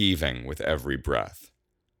body heaving with every breath.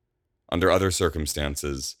 Under other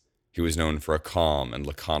circumstances, he was known for a calm and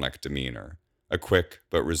laconic demeanor, a quick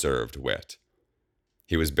but reserved wit.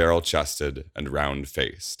 He was barrel-chested and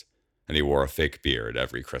round-faced, and he wore a fake beard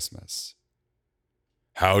every Christmas.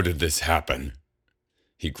 How did this happen?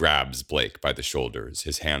 He grabs Blake by the shoulders,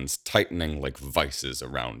 his hands tightening like vices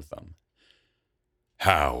around them.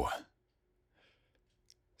 How?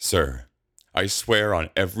 Sir, I swear on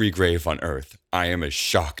every grave on Earth, I am as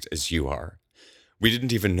shocked as you are. We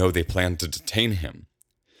didn't even know they planned to detain him.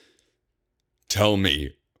 Tell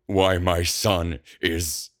me why my son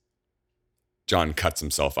is... John cuts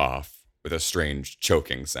himself off with a strange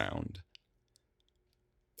choking sound.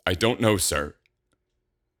 I don't know, sir.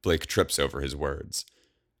 Blake trips over his words.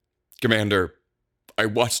 Commander, I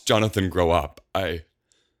watched Jonathan grow up.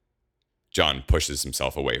 John pushes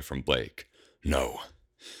himself away from Blake. No,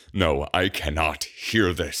 I cannot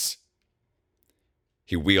hear this.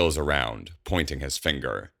 He wheels around, pointing his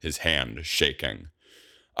finger, his hand shaking.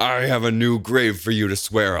 I have a new grave for you to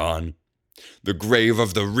swear on. The grave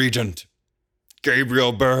of the Regent.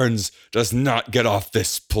 Gabriel Burns does not get off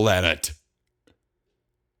this planet.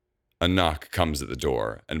 A knock comes at the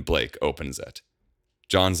door, and Blake opens it.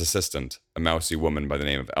 John's assistant, a mousy woman by the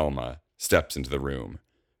name of Elma, steps into the room,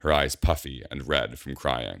 her eyes puffy and red from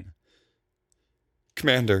crying.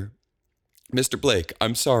 Commander, Mr. Blake,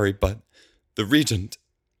 I'm sorry, but the Regent...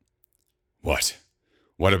 What?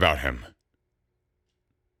 What about him?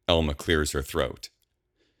 Elma clears her throat.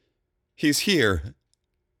 He's here.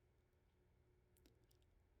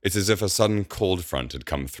 It's as if a sudden cold front had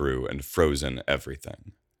come through and frozen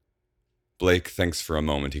everything. Blake thinks for a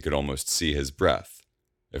moment he could almost see his breath,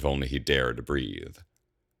 if only he dared breathe.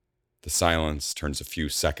 The silence turns a few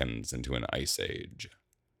seconds into an ice age.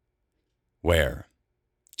 Where?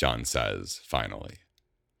 John says, finally.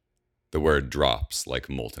 The word drops like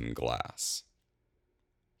molten glass.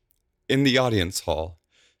 In the audience hall.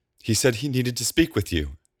 He said he needed to speak with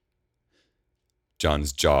you.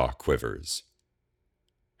 John's jaw quivers.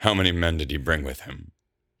 How many men did he bring with him?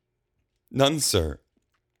 None, sir.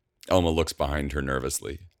 Elma looks behind her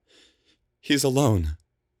nervously. He's alone.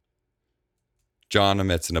 John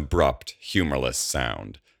emits an abrupt, humorless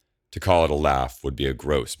sound. To call it a laugh would be a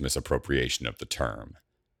gross misappropriation of the term,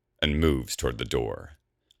 and moves toward the door.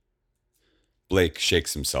 Blake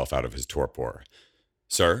shakes himself out of his torpor.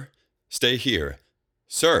 Sir, stay here.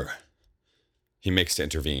 Sir! He makes to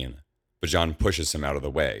intervene, but John pushes him out of the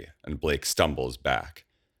way, and Blake stumbles back.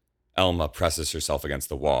 Elma presses herself against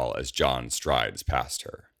the wall as John strides past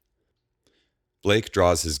her. Blake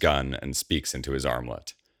draws his gun and speaks into his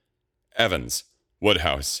armlet. Evans,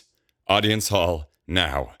 Woodhouse, audience hall,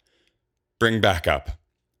 now. Bring backup.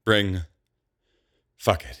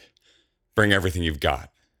 Fuck it. Bring everything you've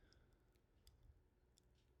got.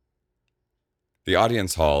 The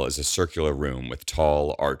audience hall is a circular room with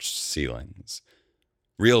tall, arched ceilings.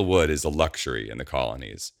 Real wood is a luxury in the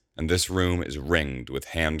colonies, and this room is ringed with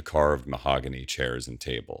hand-carved mahogany chairs and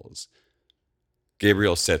tables.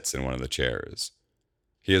 Gabriel sits in one of the chairs.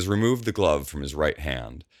 He has removed the glove from his right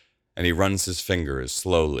hand, and he runs his fingers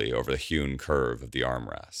slowly over the hewn curve of the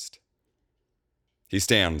armrest. He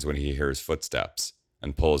stands when he hears footsteps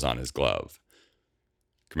and pulls on his glove.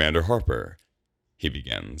 Commander Harper, he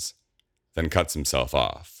begins, then cuts himself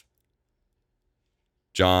off.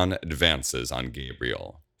 John advances on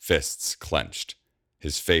Gabriel, fists clenched,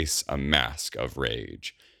 his face a mask of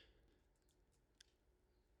rage.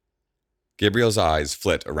 Gabriel's eyes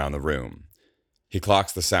flit around the room. He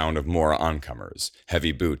clocks the sound of more oncomers,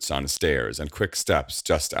 heavy boots on stairs, and quick steps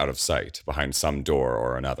just out of sight behind some door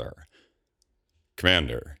or another.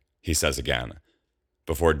 Commander, he says again,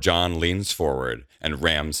 before John leans forward and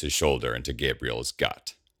rams his shoulder into Gabriel's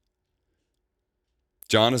gut.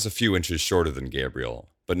 John is a few inches shorter than Gabriel,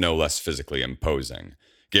 but no less physically imposing,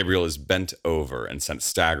 Gabriel is bent over and sent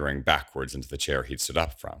staggering backwards into the chair he'd stood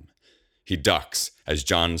up from. He ducks as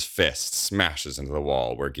John's fist smashes into the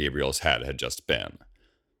wall where Gabriel's head had just been.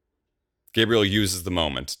 Gabriel uses the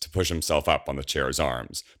moment to push himself up on the chair's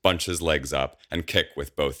arms, bunch his legs up, and kick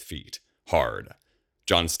with both feet, hard.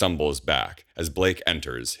 John stumbles back as Blake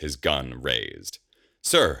enters, his gun raised.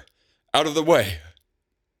 "Sir, out of the way!"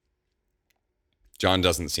 John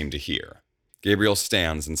doesn't seem to hear. Gabriel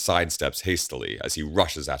stands and sidesteps hastily as he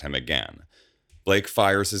rushes at him again. Blake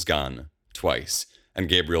fires his gun, twice, and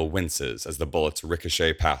Gabriel winces as the bullets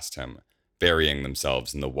ricochet past him, burying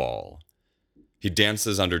themselves in the wall. He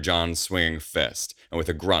dances under John's swinging fist, and with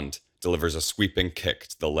a grunt, delivers a sweeping kick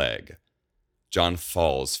to the leg. John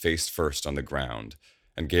falls face first on the ground,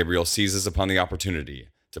 and Gabriel seizes upon the opportunity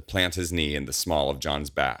to plant his knee in the small of John's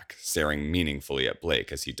back, staring meaningfully at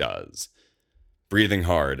Blake as he does. Breathing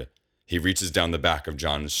hard, he reaches down the back of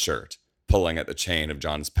John's shirt, pulling at the chain of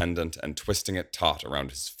John's pendant and twisting it taut around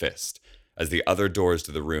his fist, as the other doors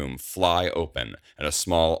to the room fly open and a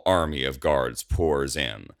small army of guards pours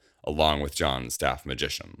in, along with John's staff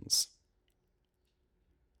magicians.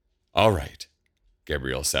 "All right,"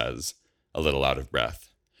 Gabriel says, a little out of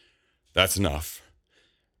breath. "That's enough.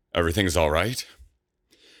 Everything's all right?"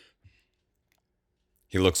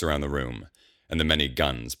 He looks around the room, and the many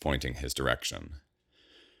guns pointing his direction.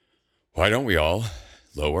 "Why don't we all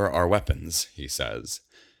lower our weapons," he says,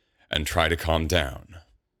 "and try to calm down?"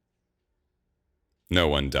 No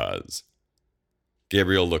one does.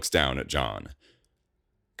 Gabriel looks down at John.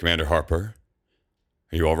 "Commander Harper,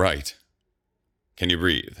 are you all right? Can you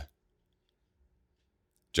breathe?"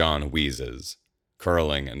 John wheezes,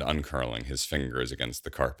 curling and uncurling his fingers against the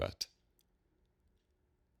carpet.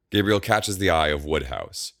 Gabriel catches the eye of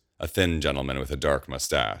Woodhouse, a thin gentleman with a dark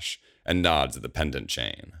mustache, and nods at the pendant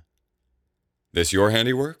chain. "This your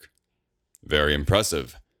handiwork? Very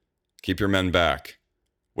impressive. Keep your men back.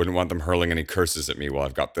 Wouldn't want them hurling any curses at me while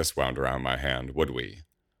I've got this wound around my hand, would we?"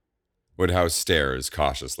 Woodhouse stares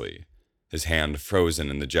cautiously, his hand frozen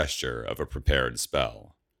in the gesture of a prepared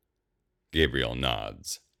spell. Gabriel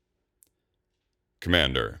nods.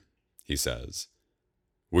 "Commander," he says,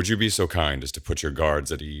 "would you be so kind as to put your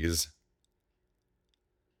guards at ease?"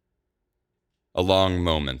 A long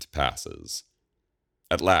moment passes.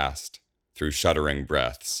 At last, through shuddering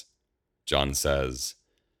breaths, John says,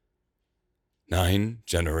 "9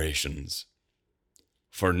 generations.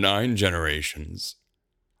 For 9 generations,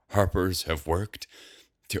 Harpers have worked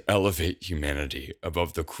to elevate humanity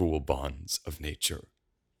above the cruel bonds of nature.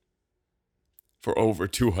 For over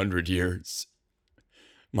 200 years,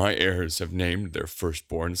 my heirs have named their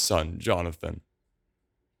firstborn son Jonathan.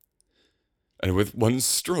 And with one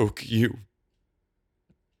stroke, you..."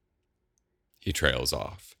 He trails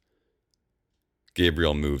off.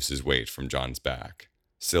 Gabriel moves his weight from John's back,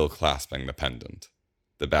 still clasping the pendant,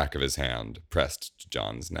 the back of his hand pressed to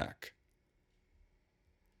John's neck.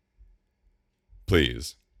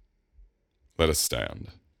 "Please, let us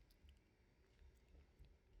stand."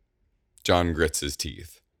 John grits his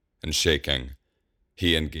teeth, and shaking,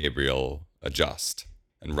 he and Gabriel adjust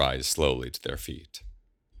and rise slowly to their feet.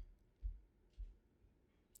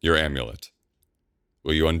 "Your amulet.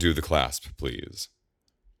 Will you undo the clasp, please?"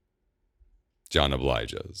 John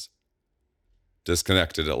obliges.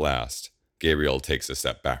 Disconnected at last, Gabriel takes a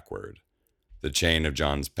step backward, the chain of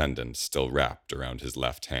John's pendant still wrapped around his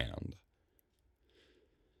left hand.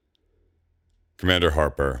 "Commander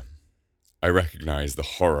Harper, I recognize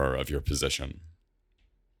the horror of your position.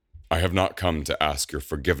 I have not come to ask your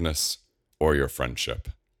forgiveness or your friendship."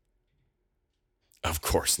 "Of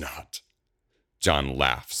course not." John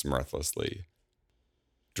laughs mirthlessly.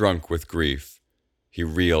 Drunk with grief, he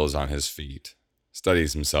reels on his feet,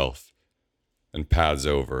 steadies himself, and pads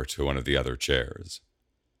over to one of the other chairs.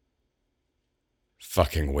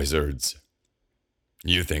 "Fucking wizards.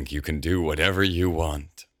 You think you can do whatever you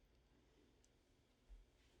want."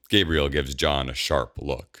 Gabriel gives John a sharp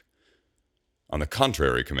look. "On the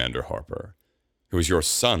contrary, Commander Harper, it was your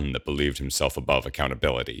son that believed himself above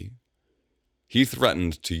accountability. He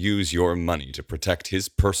threatened to use your money to protect his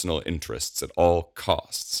personal interests at all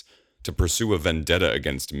costs, to pursue a vendetta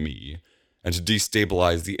against me, and to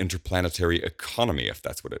destabilize the interplanetary economy if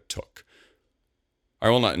that's what it took. I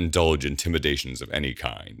will not indulge intimidations of any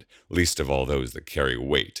kind, least of all those that carry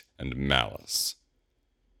weight and malice."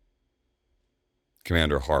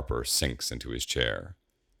 Commander Harper sinks into his chair,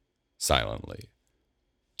 silently,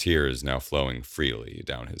 tears now flowing freely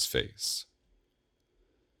down his face.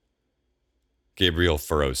 Gabriel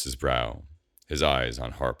furrows his brow, his eyes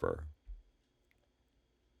on Harper.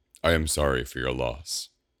 "I am sorry for your loss,"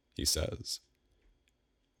 he says.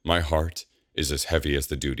 "My heart is as heavy as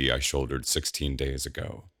the duty I shouldered 16 days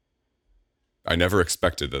ago. I never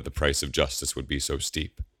expected that the price of justice would be so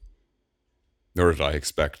steep, nor did I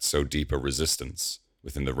expect so deep a resistance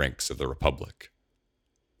within the ranks of the Republic.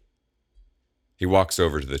 He walks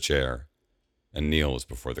over to the chair and kneels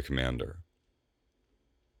before the commander.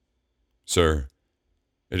 Sir,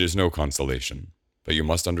 it is no consolation, but you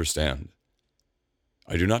must understand.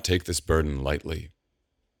 I do not take this burden lightly.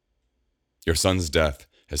 Your son's death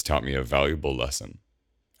has taught me a valuable lesson.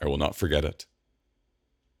 I will not forget it.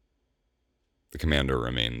 The commander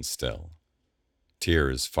remains still,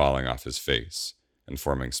 tears falling off his face and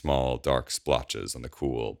forming small, dark splotches on the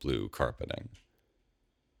cool blue carpeting.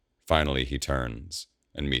 Finally, he turns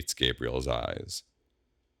and meets Gabriel's eyes.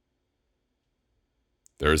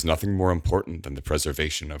 There is nothing more important than the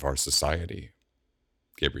preservation of our society,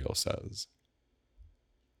 Gabriel says.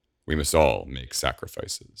 We must all make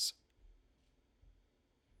sacrifices.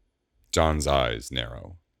 John's eyes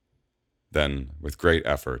narrow. Then, with great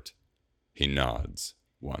effort, he nods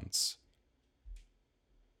once.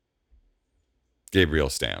 Gabriel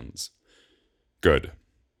stands. Good,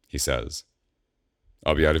 he says.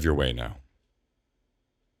 I'll be out of your way now.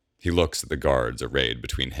 He looks at the guards arrayed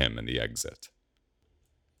between him and the exit.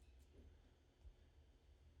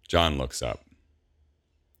 John looks up.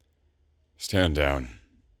 Stand down,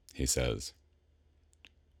 he says.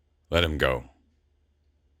 Let him go.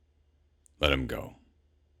 Let him go.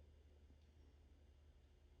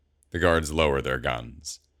 The guards lower their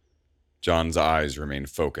guns. John's eyes remain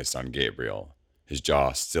focused on Gabriel, his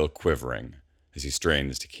jaw still quivering as he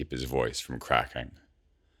strains to keep his voice from cracking.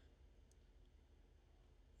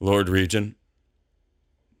 Lord Regent,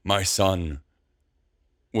 my son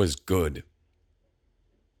was good.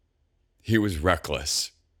 He was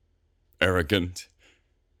reckless, arrogant,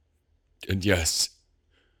 and yes,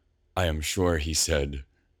 I am sure he said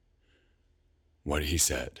what he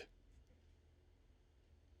said.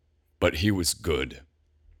 But he was good,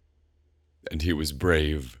 and he was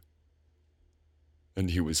brave, and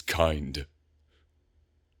he was kind.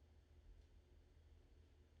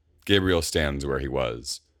 Gabriel stands where he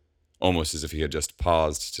was, almost as if he had just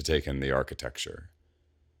paused to take in the architecture.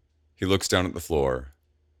 He looks down at the floor,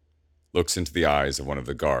 looks into the eyes of one of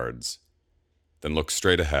the guards, then looks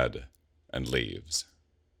straight ahead and leaves.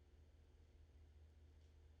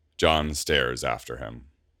 John stares after him.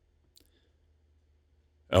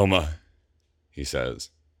 Elma, he says,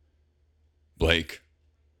 Blake,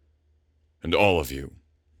 and all of you.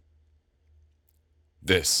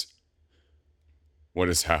 What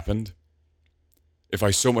has happened? If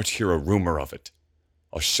I so much hear a rumor of it,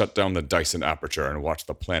 I'll shut down the Dyson aperture and watch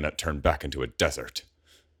the planet turn back into a desert.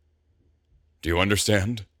 Do you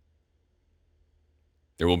understand?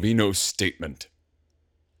 There will be no statement.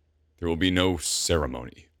 There will be no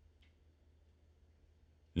ceremony.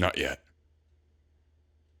 Not yet.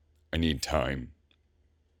 I need time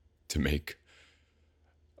to make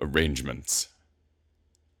arrangements.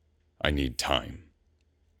 I need time.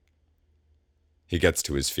 He gets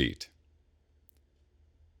to his feet.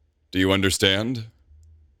 Do you understand?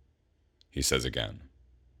 He says again.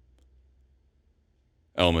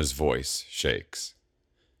 Elma's voice shakes.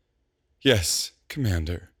 Yes,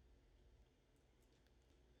 Commander.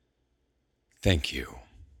 Thank you.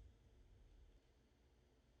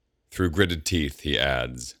 Through gritted teeth, he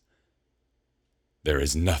adds, there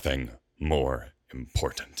is nothing more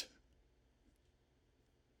important.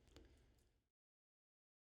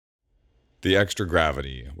 The extra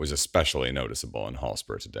gravity was especially noticeable in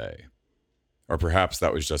Hallspur today. Or perhaps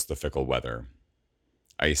that was just the fickle weather.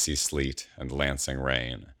 Icy sleet and lancing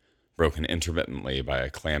rain, broken intermittently by a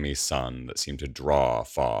clammy sun that seemed to draw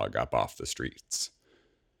fog up off the streets.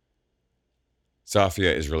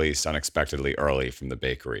 Safia is released unexpectedly early from the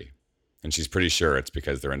bakery, and she's pretty sure it's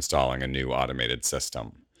because they're installing a new automated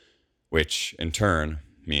system, which, in turn,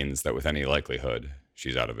 means that with any likelihood,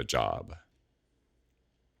 she's out of a job.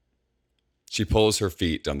 She pulls her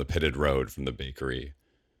feet down the pitted road from the bakery,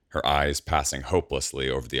 her eyes passing hopelessly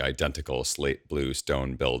over the identical slate-blue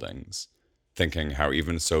stone buildings, thinking how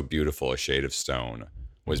even so beautiful a shade of stone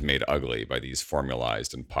was made ugly by these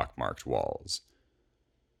formalized and pockmarked walls.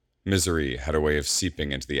 Misery had a way of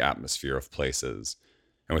seeping into the atmosphere of places,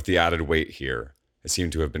 and with the added weight here, it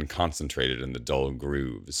seemed to have been concentrated in the dull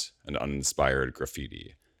grooves and uninspired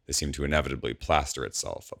graffiti that seemed to inevitably plaster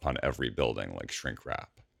itself upon every building like shrink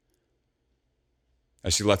wrap.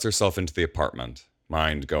 As she lets herself into the apartment,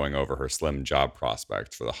 mind going over her slim job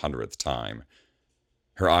prospect for the 100th time,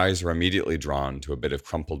 her eyes are immediately drawn to a bit of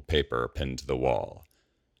crumpled paper pinned to the wall,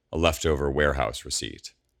 a leftover warehouse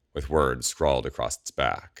receipt, with words scrawled across its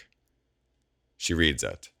back. She reads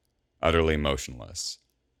it, utterly motionless,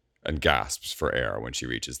 and gasps for air when she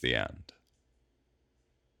reaches the end.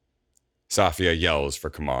 Safia yells for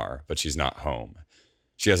Kamar, but she's not home.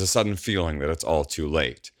 She has a sudden feeling that it's all too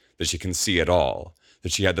late, that she can see it all,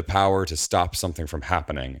 that she had the power to stop something from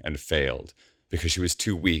happening and failed because she was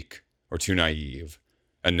too weak or too naive,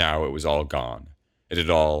 and now it was all gone. It had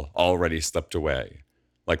all already slipped away,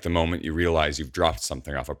 like the moment you realize you've dropped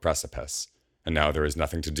something off a precipice, and now there is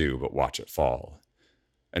nothing to do but watch it fall.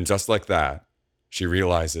 And just like that, she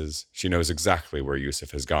realizes she knows exactly where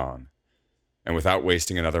Yusuf has gone. And without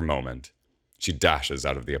wasting another moment, she dashes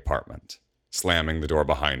out of the apartment, slamming the door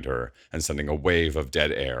behind her and sending a wave of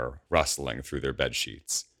dead air rustling through their bed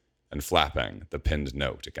sheets and flapping the pinned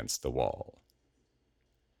note against the wall.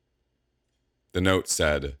 The note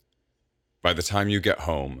said, "By the time you get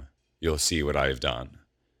home, you'll see what I have done.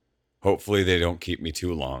 Hopefully they don't keep me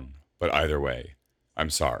too long, but either way, I'm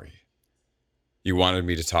sorry. You wanted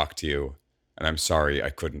me to talk to you, and I'm sorry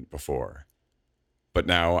I couldn't before. But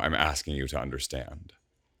now I'm asking you to understand.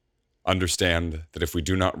 Understand that if we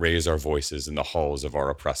do not raise our voices in the halls of our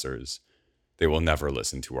oppressors, they will never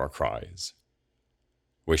listen to our cries.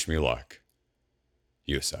 Wish me luck.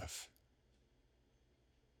 Yusuf."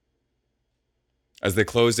 As they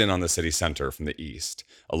close in on the city center from the east,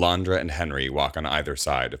 Alondra and Henry walk on either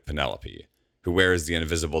side of Penelope, who wears the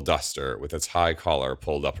invisible duster with its high collar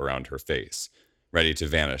pulled up around her face, ready to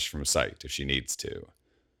vanish from sight if she needs to.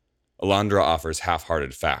 Alondra offers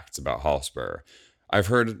half-hearted facts about Hallspur. "I've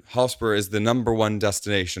heard Hallspur is the #1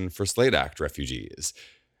 destination for Slate Act refugees,"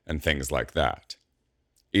 and things like that.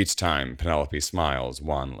 Each time, Penelope smiles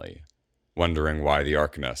wanly, wondering why the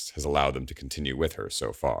Arcanist has allowed them to continue with her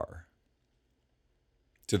so far.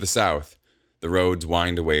 To the south, the roads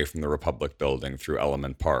wind away from the Republic building through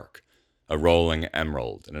Element Park, a rolling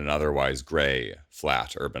emerald in an otherwise gray,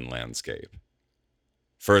 flat urban landscape.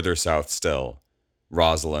 Further south still,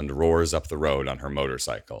 Rosalind roars up the road on her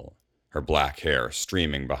motorcycle, her black hair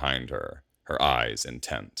streaming behind her, her eyes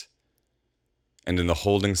intent. And in the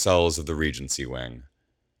holding cells of the Regency wing,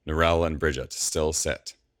 Narelle and Bridget still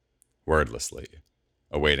sit, wordlessly,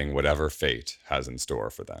 awaiting whatever fate has in store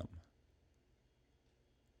for them.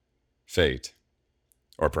 Fate,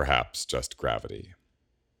 or perhaps just gravity.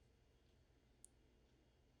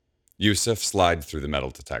 Yusuf slides through the metal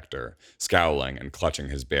detector, scowling and clutching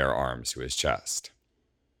his bare arms to his chest.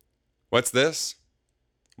 "What's this?"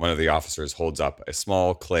 One of the officers holds up a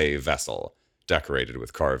small clay vessel decorated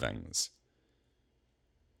with carvings.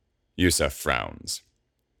 Yusuf frowns.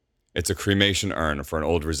 "It's a cremation urn for an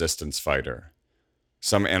old resistance fighter.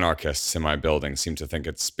 Some anarchists in my building seem to think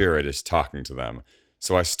its spirit is talking to them,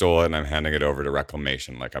 so I stole it and I'm handing it over to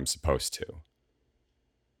Reclamation like I'm supposed to."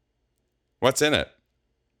 "What's in it?"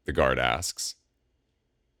 the guard asks.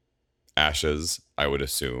 "Ashes, I would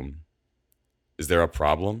assume. Is there a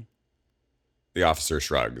problem?" The officer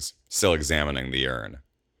shrugs, still examining the urn.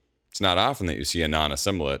 "It's not often that you see a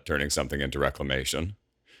non-assimilate turning something into Reclamation."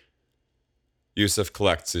 Yusuf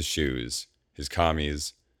collects his shoes, his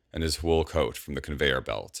kamis, and his wool coat from the conveyor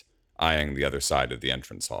belt, eyeing the other side of the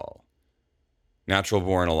entrance hall.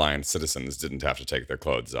 Natural-born Alliance citizens didn't have to take their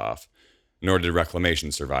clothes off, nor did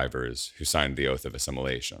Reclamation survivors who signed the oath of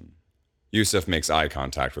assimilation. Yusuf makes eye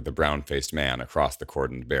contact with the brown-faced man across the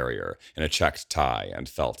cordoned barrier in a checked tie and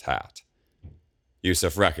felt hat.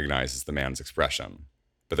 Yusuf recognizes the man's expression,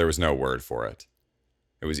 but there was no word for it.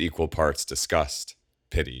 It was equal parts disgust,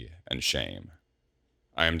 pity, and shame.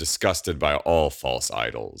 "I am disgusted by all false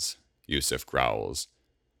idols," Yusuf growls,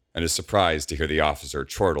 and is surprised to hear the officer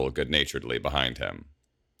chortle good-naturedly behind him.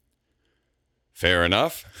 "Fair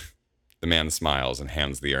enough." The man smiles and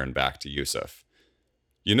hands the urn back to Yusuf.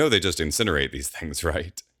 "You know they just incinerate these things,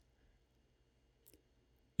 right?"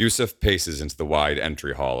 Yusuf paces into the wide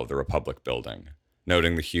entry hall of the Republic building,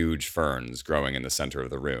 noting the huge ferns growing in the center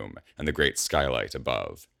of the room and the great skylight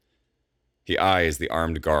above. He eyes the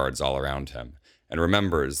armed guards all around him and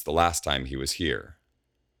remembers the last time he was here,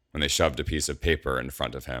 when they shoved a piece of paper in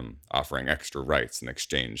front of him, offering extra rights in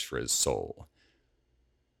exchange for his soul.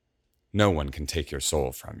 "No one can take your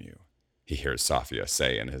soul from you," he hears Safia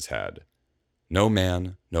say in his head. "No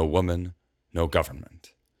man, no woman, no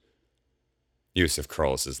government." Yusuf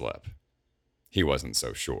curls his lip. He wasn't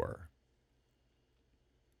so sure.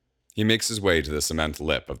 He makes his way to the cement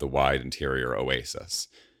lip of the wide interior oasis,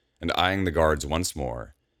 and eyeing the guards once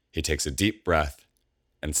more, he takes a deep breath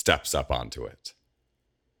and steps up onto it.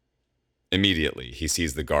 Immediately, he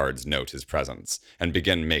sees the guards note his presence and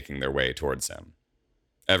begin making their way towards him.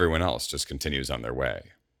 Everyone else just continues on their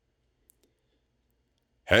way.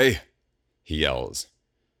 "Hey!" he yells.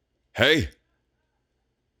 "Hey!"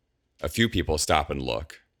 A few people stop and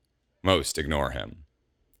look. Most ignore him.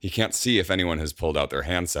 He can't see if anyone has pulled out their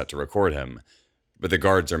handset to record him, but the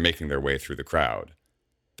guards are making their way through the crowd.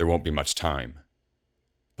 There won't be much time.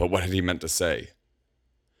 But what had he meant to say?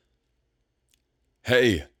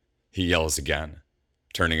 "Hey," he yells again,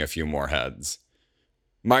 turning a few more heads.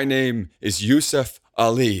 "My name is Yusuf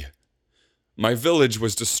Ali. My village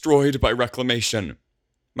was destroyed by reclamation.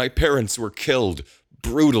 My parents were killed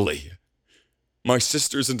brutally. My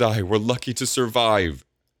sisters and I were lucky to survive."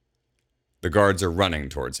 The guards are running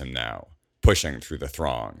towards him now, pushing through the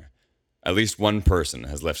throng. At least one person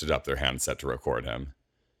has lifted up their handset to record him.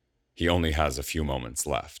 He only has a few moments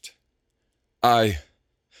left. I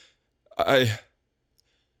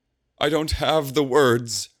don't have the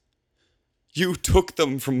words. You took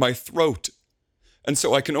them from my throat, and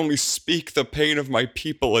so I can only speak the pain of my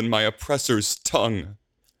people in my oppressor's tongue.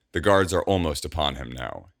 The guards are almost upon him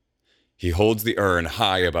now. He holds the urn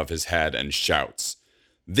high above his head and shouts,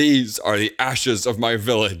 "These are the ashes of my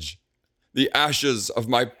village, the ashes of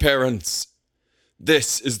my parents.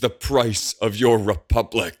 This is the price of your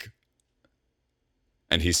republic."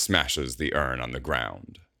 And he smashes the urn on the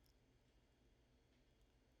ground.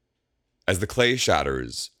 As the clay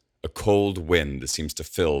shatters, a cold wind seems to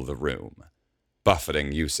fill the room,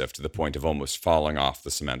 buffeting Yusuf to the point of almost falling off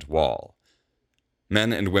the cement wall.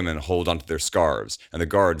 Men and women hold onto their scarves, and the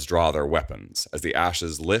guards draw their weapons as the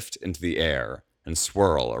ashes lift into the air and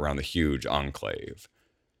swirl around the huge enclave.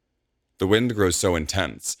 The wind grows so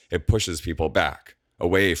intense, it pushes people back,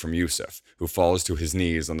 away from Yusuf, who falls to his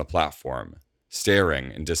knees on the platform,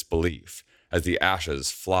 staring in disbelief as the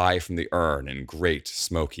ashes fly from the urn in great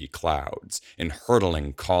smoky clouds, in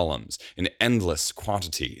hurtling columns, in endless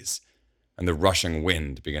quantities, and the rushing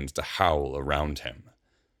wind begins to howl around him.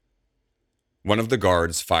 One of the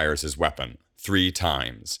guards fires his weapon 3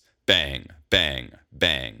 times, bang, bang,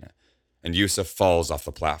 bang, and Yusuf falls off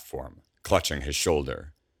the platform, clutching his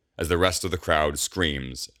shoulder, as the rest of the crowd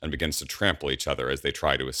screams and begins to trample each other as they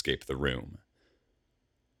try to escape the room.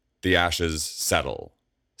 The ashes settle,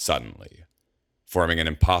 suddenly, forming an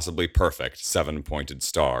impossibly perfect 7-pointed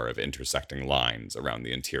star of intersecting lines around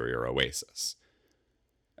the interior oasis.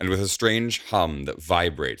 And with a strange hum that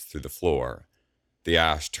vibrates through the floor, the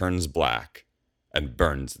ash turns black and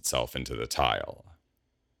burns itself into the tile.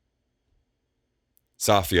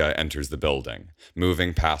 Safia enters the building,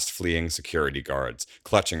 moving past fleeing security guards,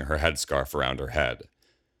 clutching her headscarf around her head.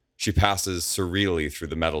 She passes surreally through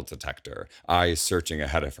the metal detector, eyes searching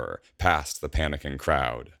ahead of her, past the panicking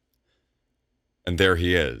crowd. And there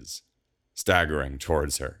he is, staggering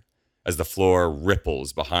towards her, as the floor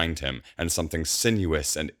ripples behind him and something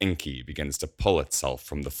sinuous and inky begins to pull itself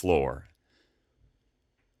from the floor.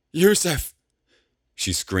 "Yusuf!"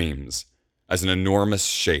 she screams, as an enormous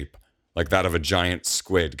shape, like that of a giant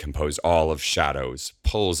squid composed all of shadows,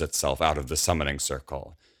 pulls itself out of the summoning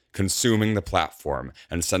circle, consuming the platform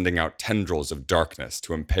and sending out tendrils of darkness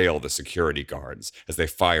to impale the security guards as they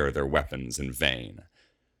fire their weapons in vain.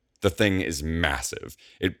 The thing is massive.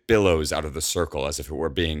 It billows out of the circle as if it were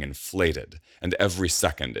being inflated, and every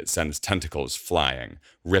second it sends tentacles flying,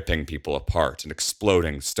 ripping people apart and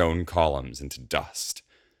exploding stone columns into dust.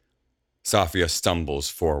 Safia stumbles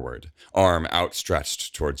forward, arm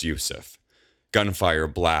outstretched towards Yusuf. Gunfire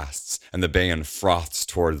blasts, and the Bayan froths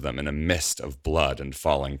toward them in a mist of blood and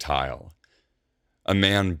falling tile. A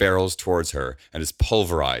man barrels towards her and is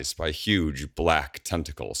pulverized by a huge black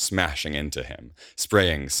tentacle smashing into him,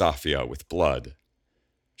 spraying Safia with blood.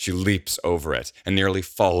 She leaps over it and nearly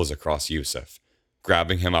falls across Yusuf,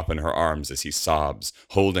 grabbing him up in her arms as he sobs,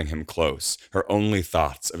 holding him close, her only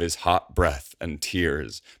thoughts of his hot breath and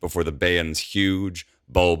tears before the Bayan's huge,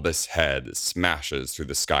 bulbous head smashes through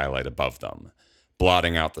the skylight above them,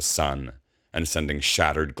 blotting out the sun and sending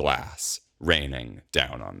shattered glass raining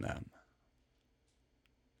down on them.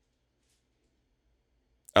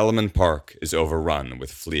 Elliman Park is overrun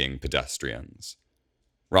with fleeing pedestrians.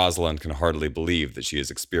 Rosalind can hardly believe that she is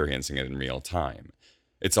experiencing it in real time.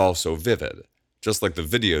 It's all so vivid, just like the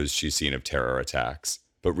videos she's seen of terror attacks,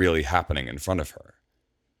 but really happening in front of her.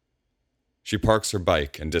 She parks her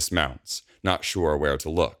bike and dismounts, not sure where to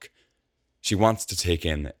look. She wants to take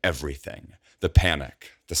in everything: the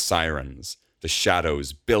panic, the sirens, the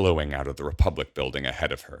shadows billowing out of the Republic building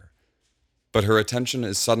ahead of her. But her attention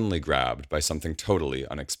is suddenly grabbed by something totally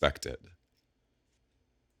unexpected.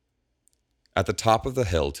 At the top of the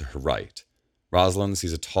hill to her right, Rosalind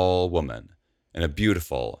sees a tall woman in a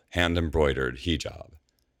beautiful, hand-embroidered hijab,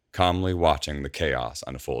 calmly watching the chaos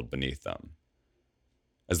unfold beneath them.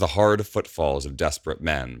 As the hard footfalls of desperate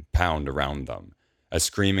men pound around them, as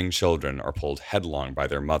screaming children are pulled headlong by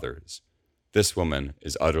their mothers, this woman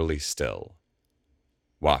is utterly still.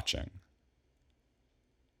 watching.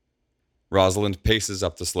 Rosalind paces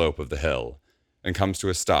up the slope of the hill and comes to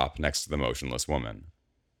a stop next to the motionless woman.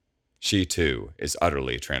 She, too, is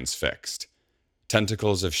utterly transfixed.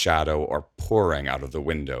 Tentacles of shadow are pouring out of the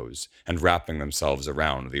windows and wrapping themselves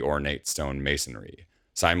around the ornate stone masonry,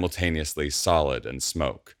 simultaneously solid and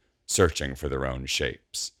smoke, searching for their own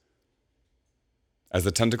shapes. As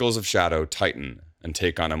the tentacles of shadow tighten and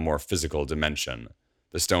take on a more physical dimension,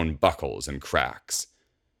 the stone buckles and cracks,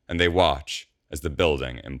 and they watch as the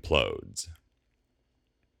building implodes.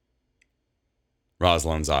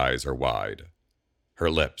 Rosalind's eyes are wide, her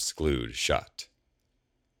lips glued shut.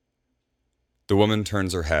 The woman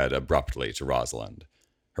turns her head abruptly to Rosalind,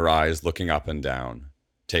 her eyes looking up and down,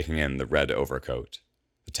 taking in the red overcoat,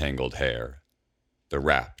 the tangled hair, the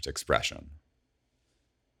rapt expression.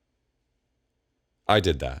 "I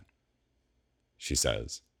did that," she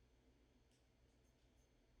says.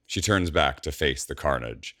 She turns back to face the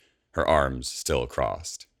carnage, her arms still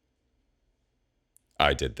crossed.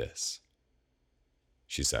 "I did this,"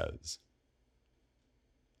 she says.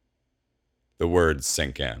 The words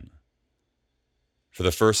sink in. For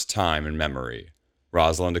the first time in memory,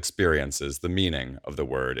 Rosalind experiences the meaning of the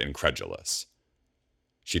word incredulous.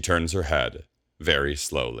 She turns her head, very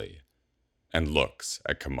slowly, and looks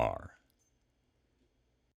at Kamar.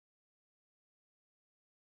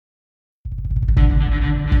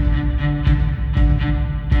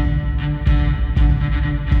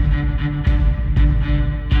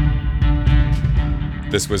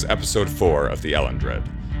 This was episode 4 of The Elendred.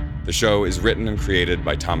 The show is written and created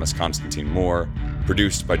by Thomas Constantine Moore,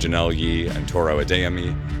 produced by Janelle Yee and Toro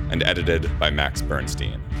Adeyemi, and edited by Max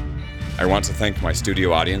Bernstein. I want to thank my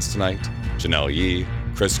studio audience tonight, Janelle Yee,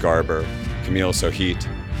 Chris Garber, Camille Sohit,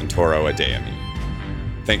 and Toro Adeyemi.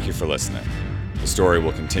 Thank you for listening. The story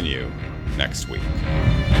will continue next week.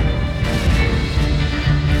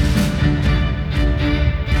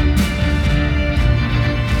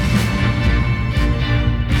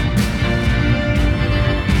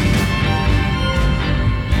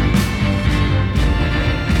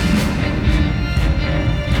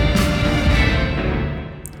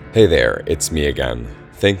 Hey there, it's me again.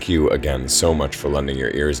 Thank you again so much for lending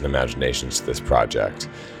your ears and imaginations to this project.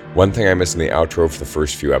 One thing I missed in the outro for the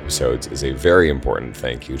first few episodes is a very important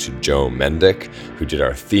thank you to Joe Mendick, who did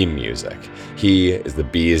our theme music. He is the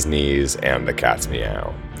bee's knees and the cat's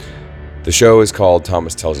meow. The show is called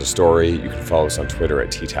Thomas Tells a Story. You can follow us on Twitter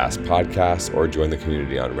at TTAS Podcast or join the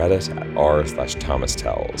community on Reddit at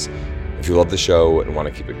r/ThomasTells. If you love the show and want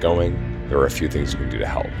to keep it going, there are a few things you can do to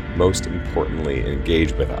help. Most importantly,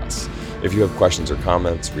 engage with us. If you have questions or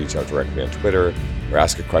comments, reach out directly on Twitter or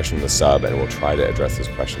ask a question in the sub, and we'll try to address those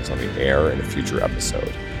questions on the air in a future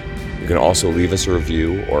episode. You can also leave us a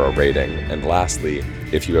review or a rating. And lastly,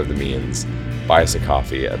 if you have the means, buy us a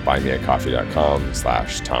coffee at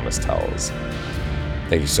buymeacoffee.com/ThomasTells.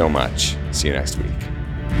 Thank you so much. See you next week.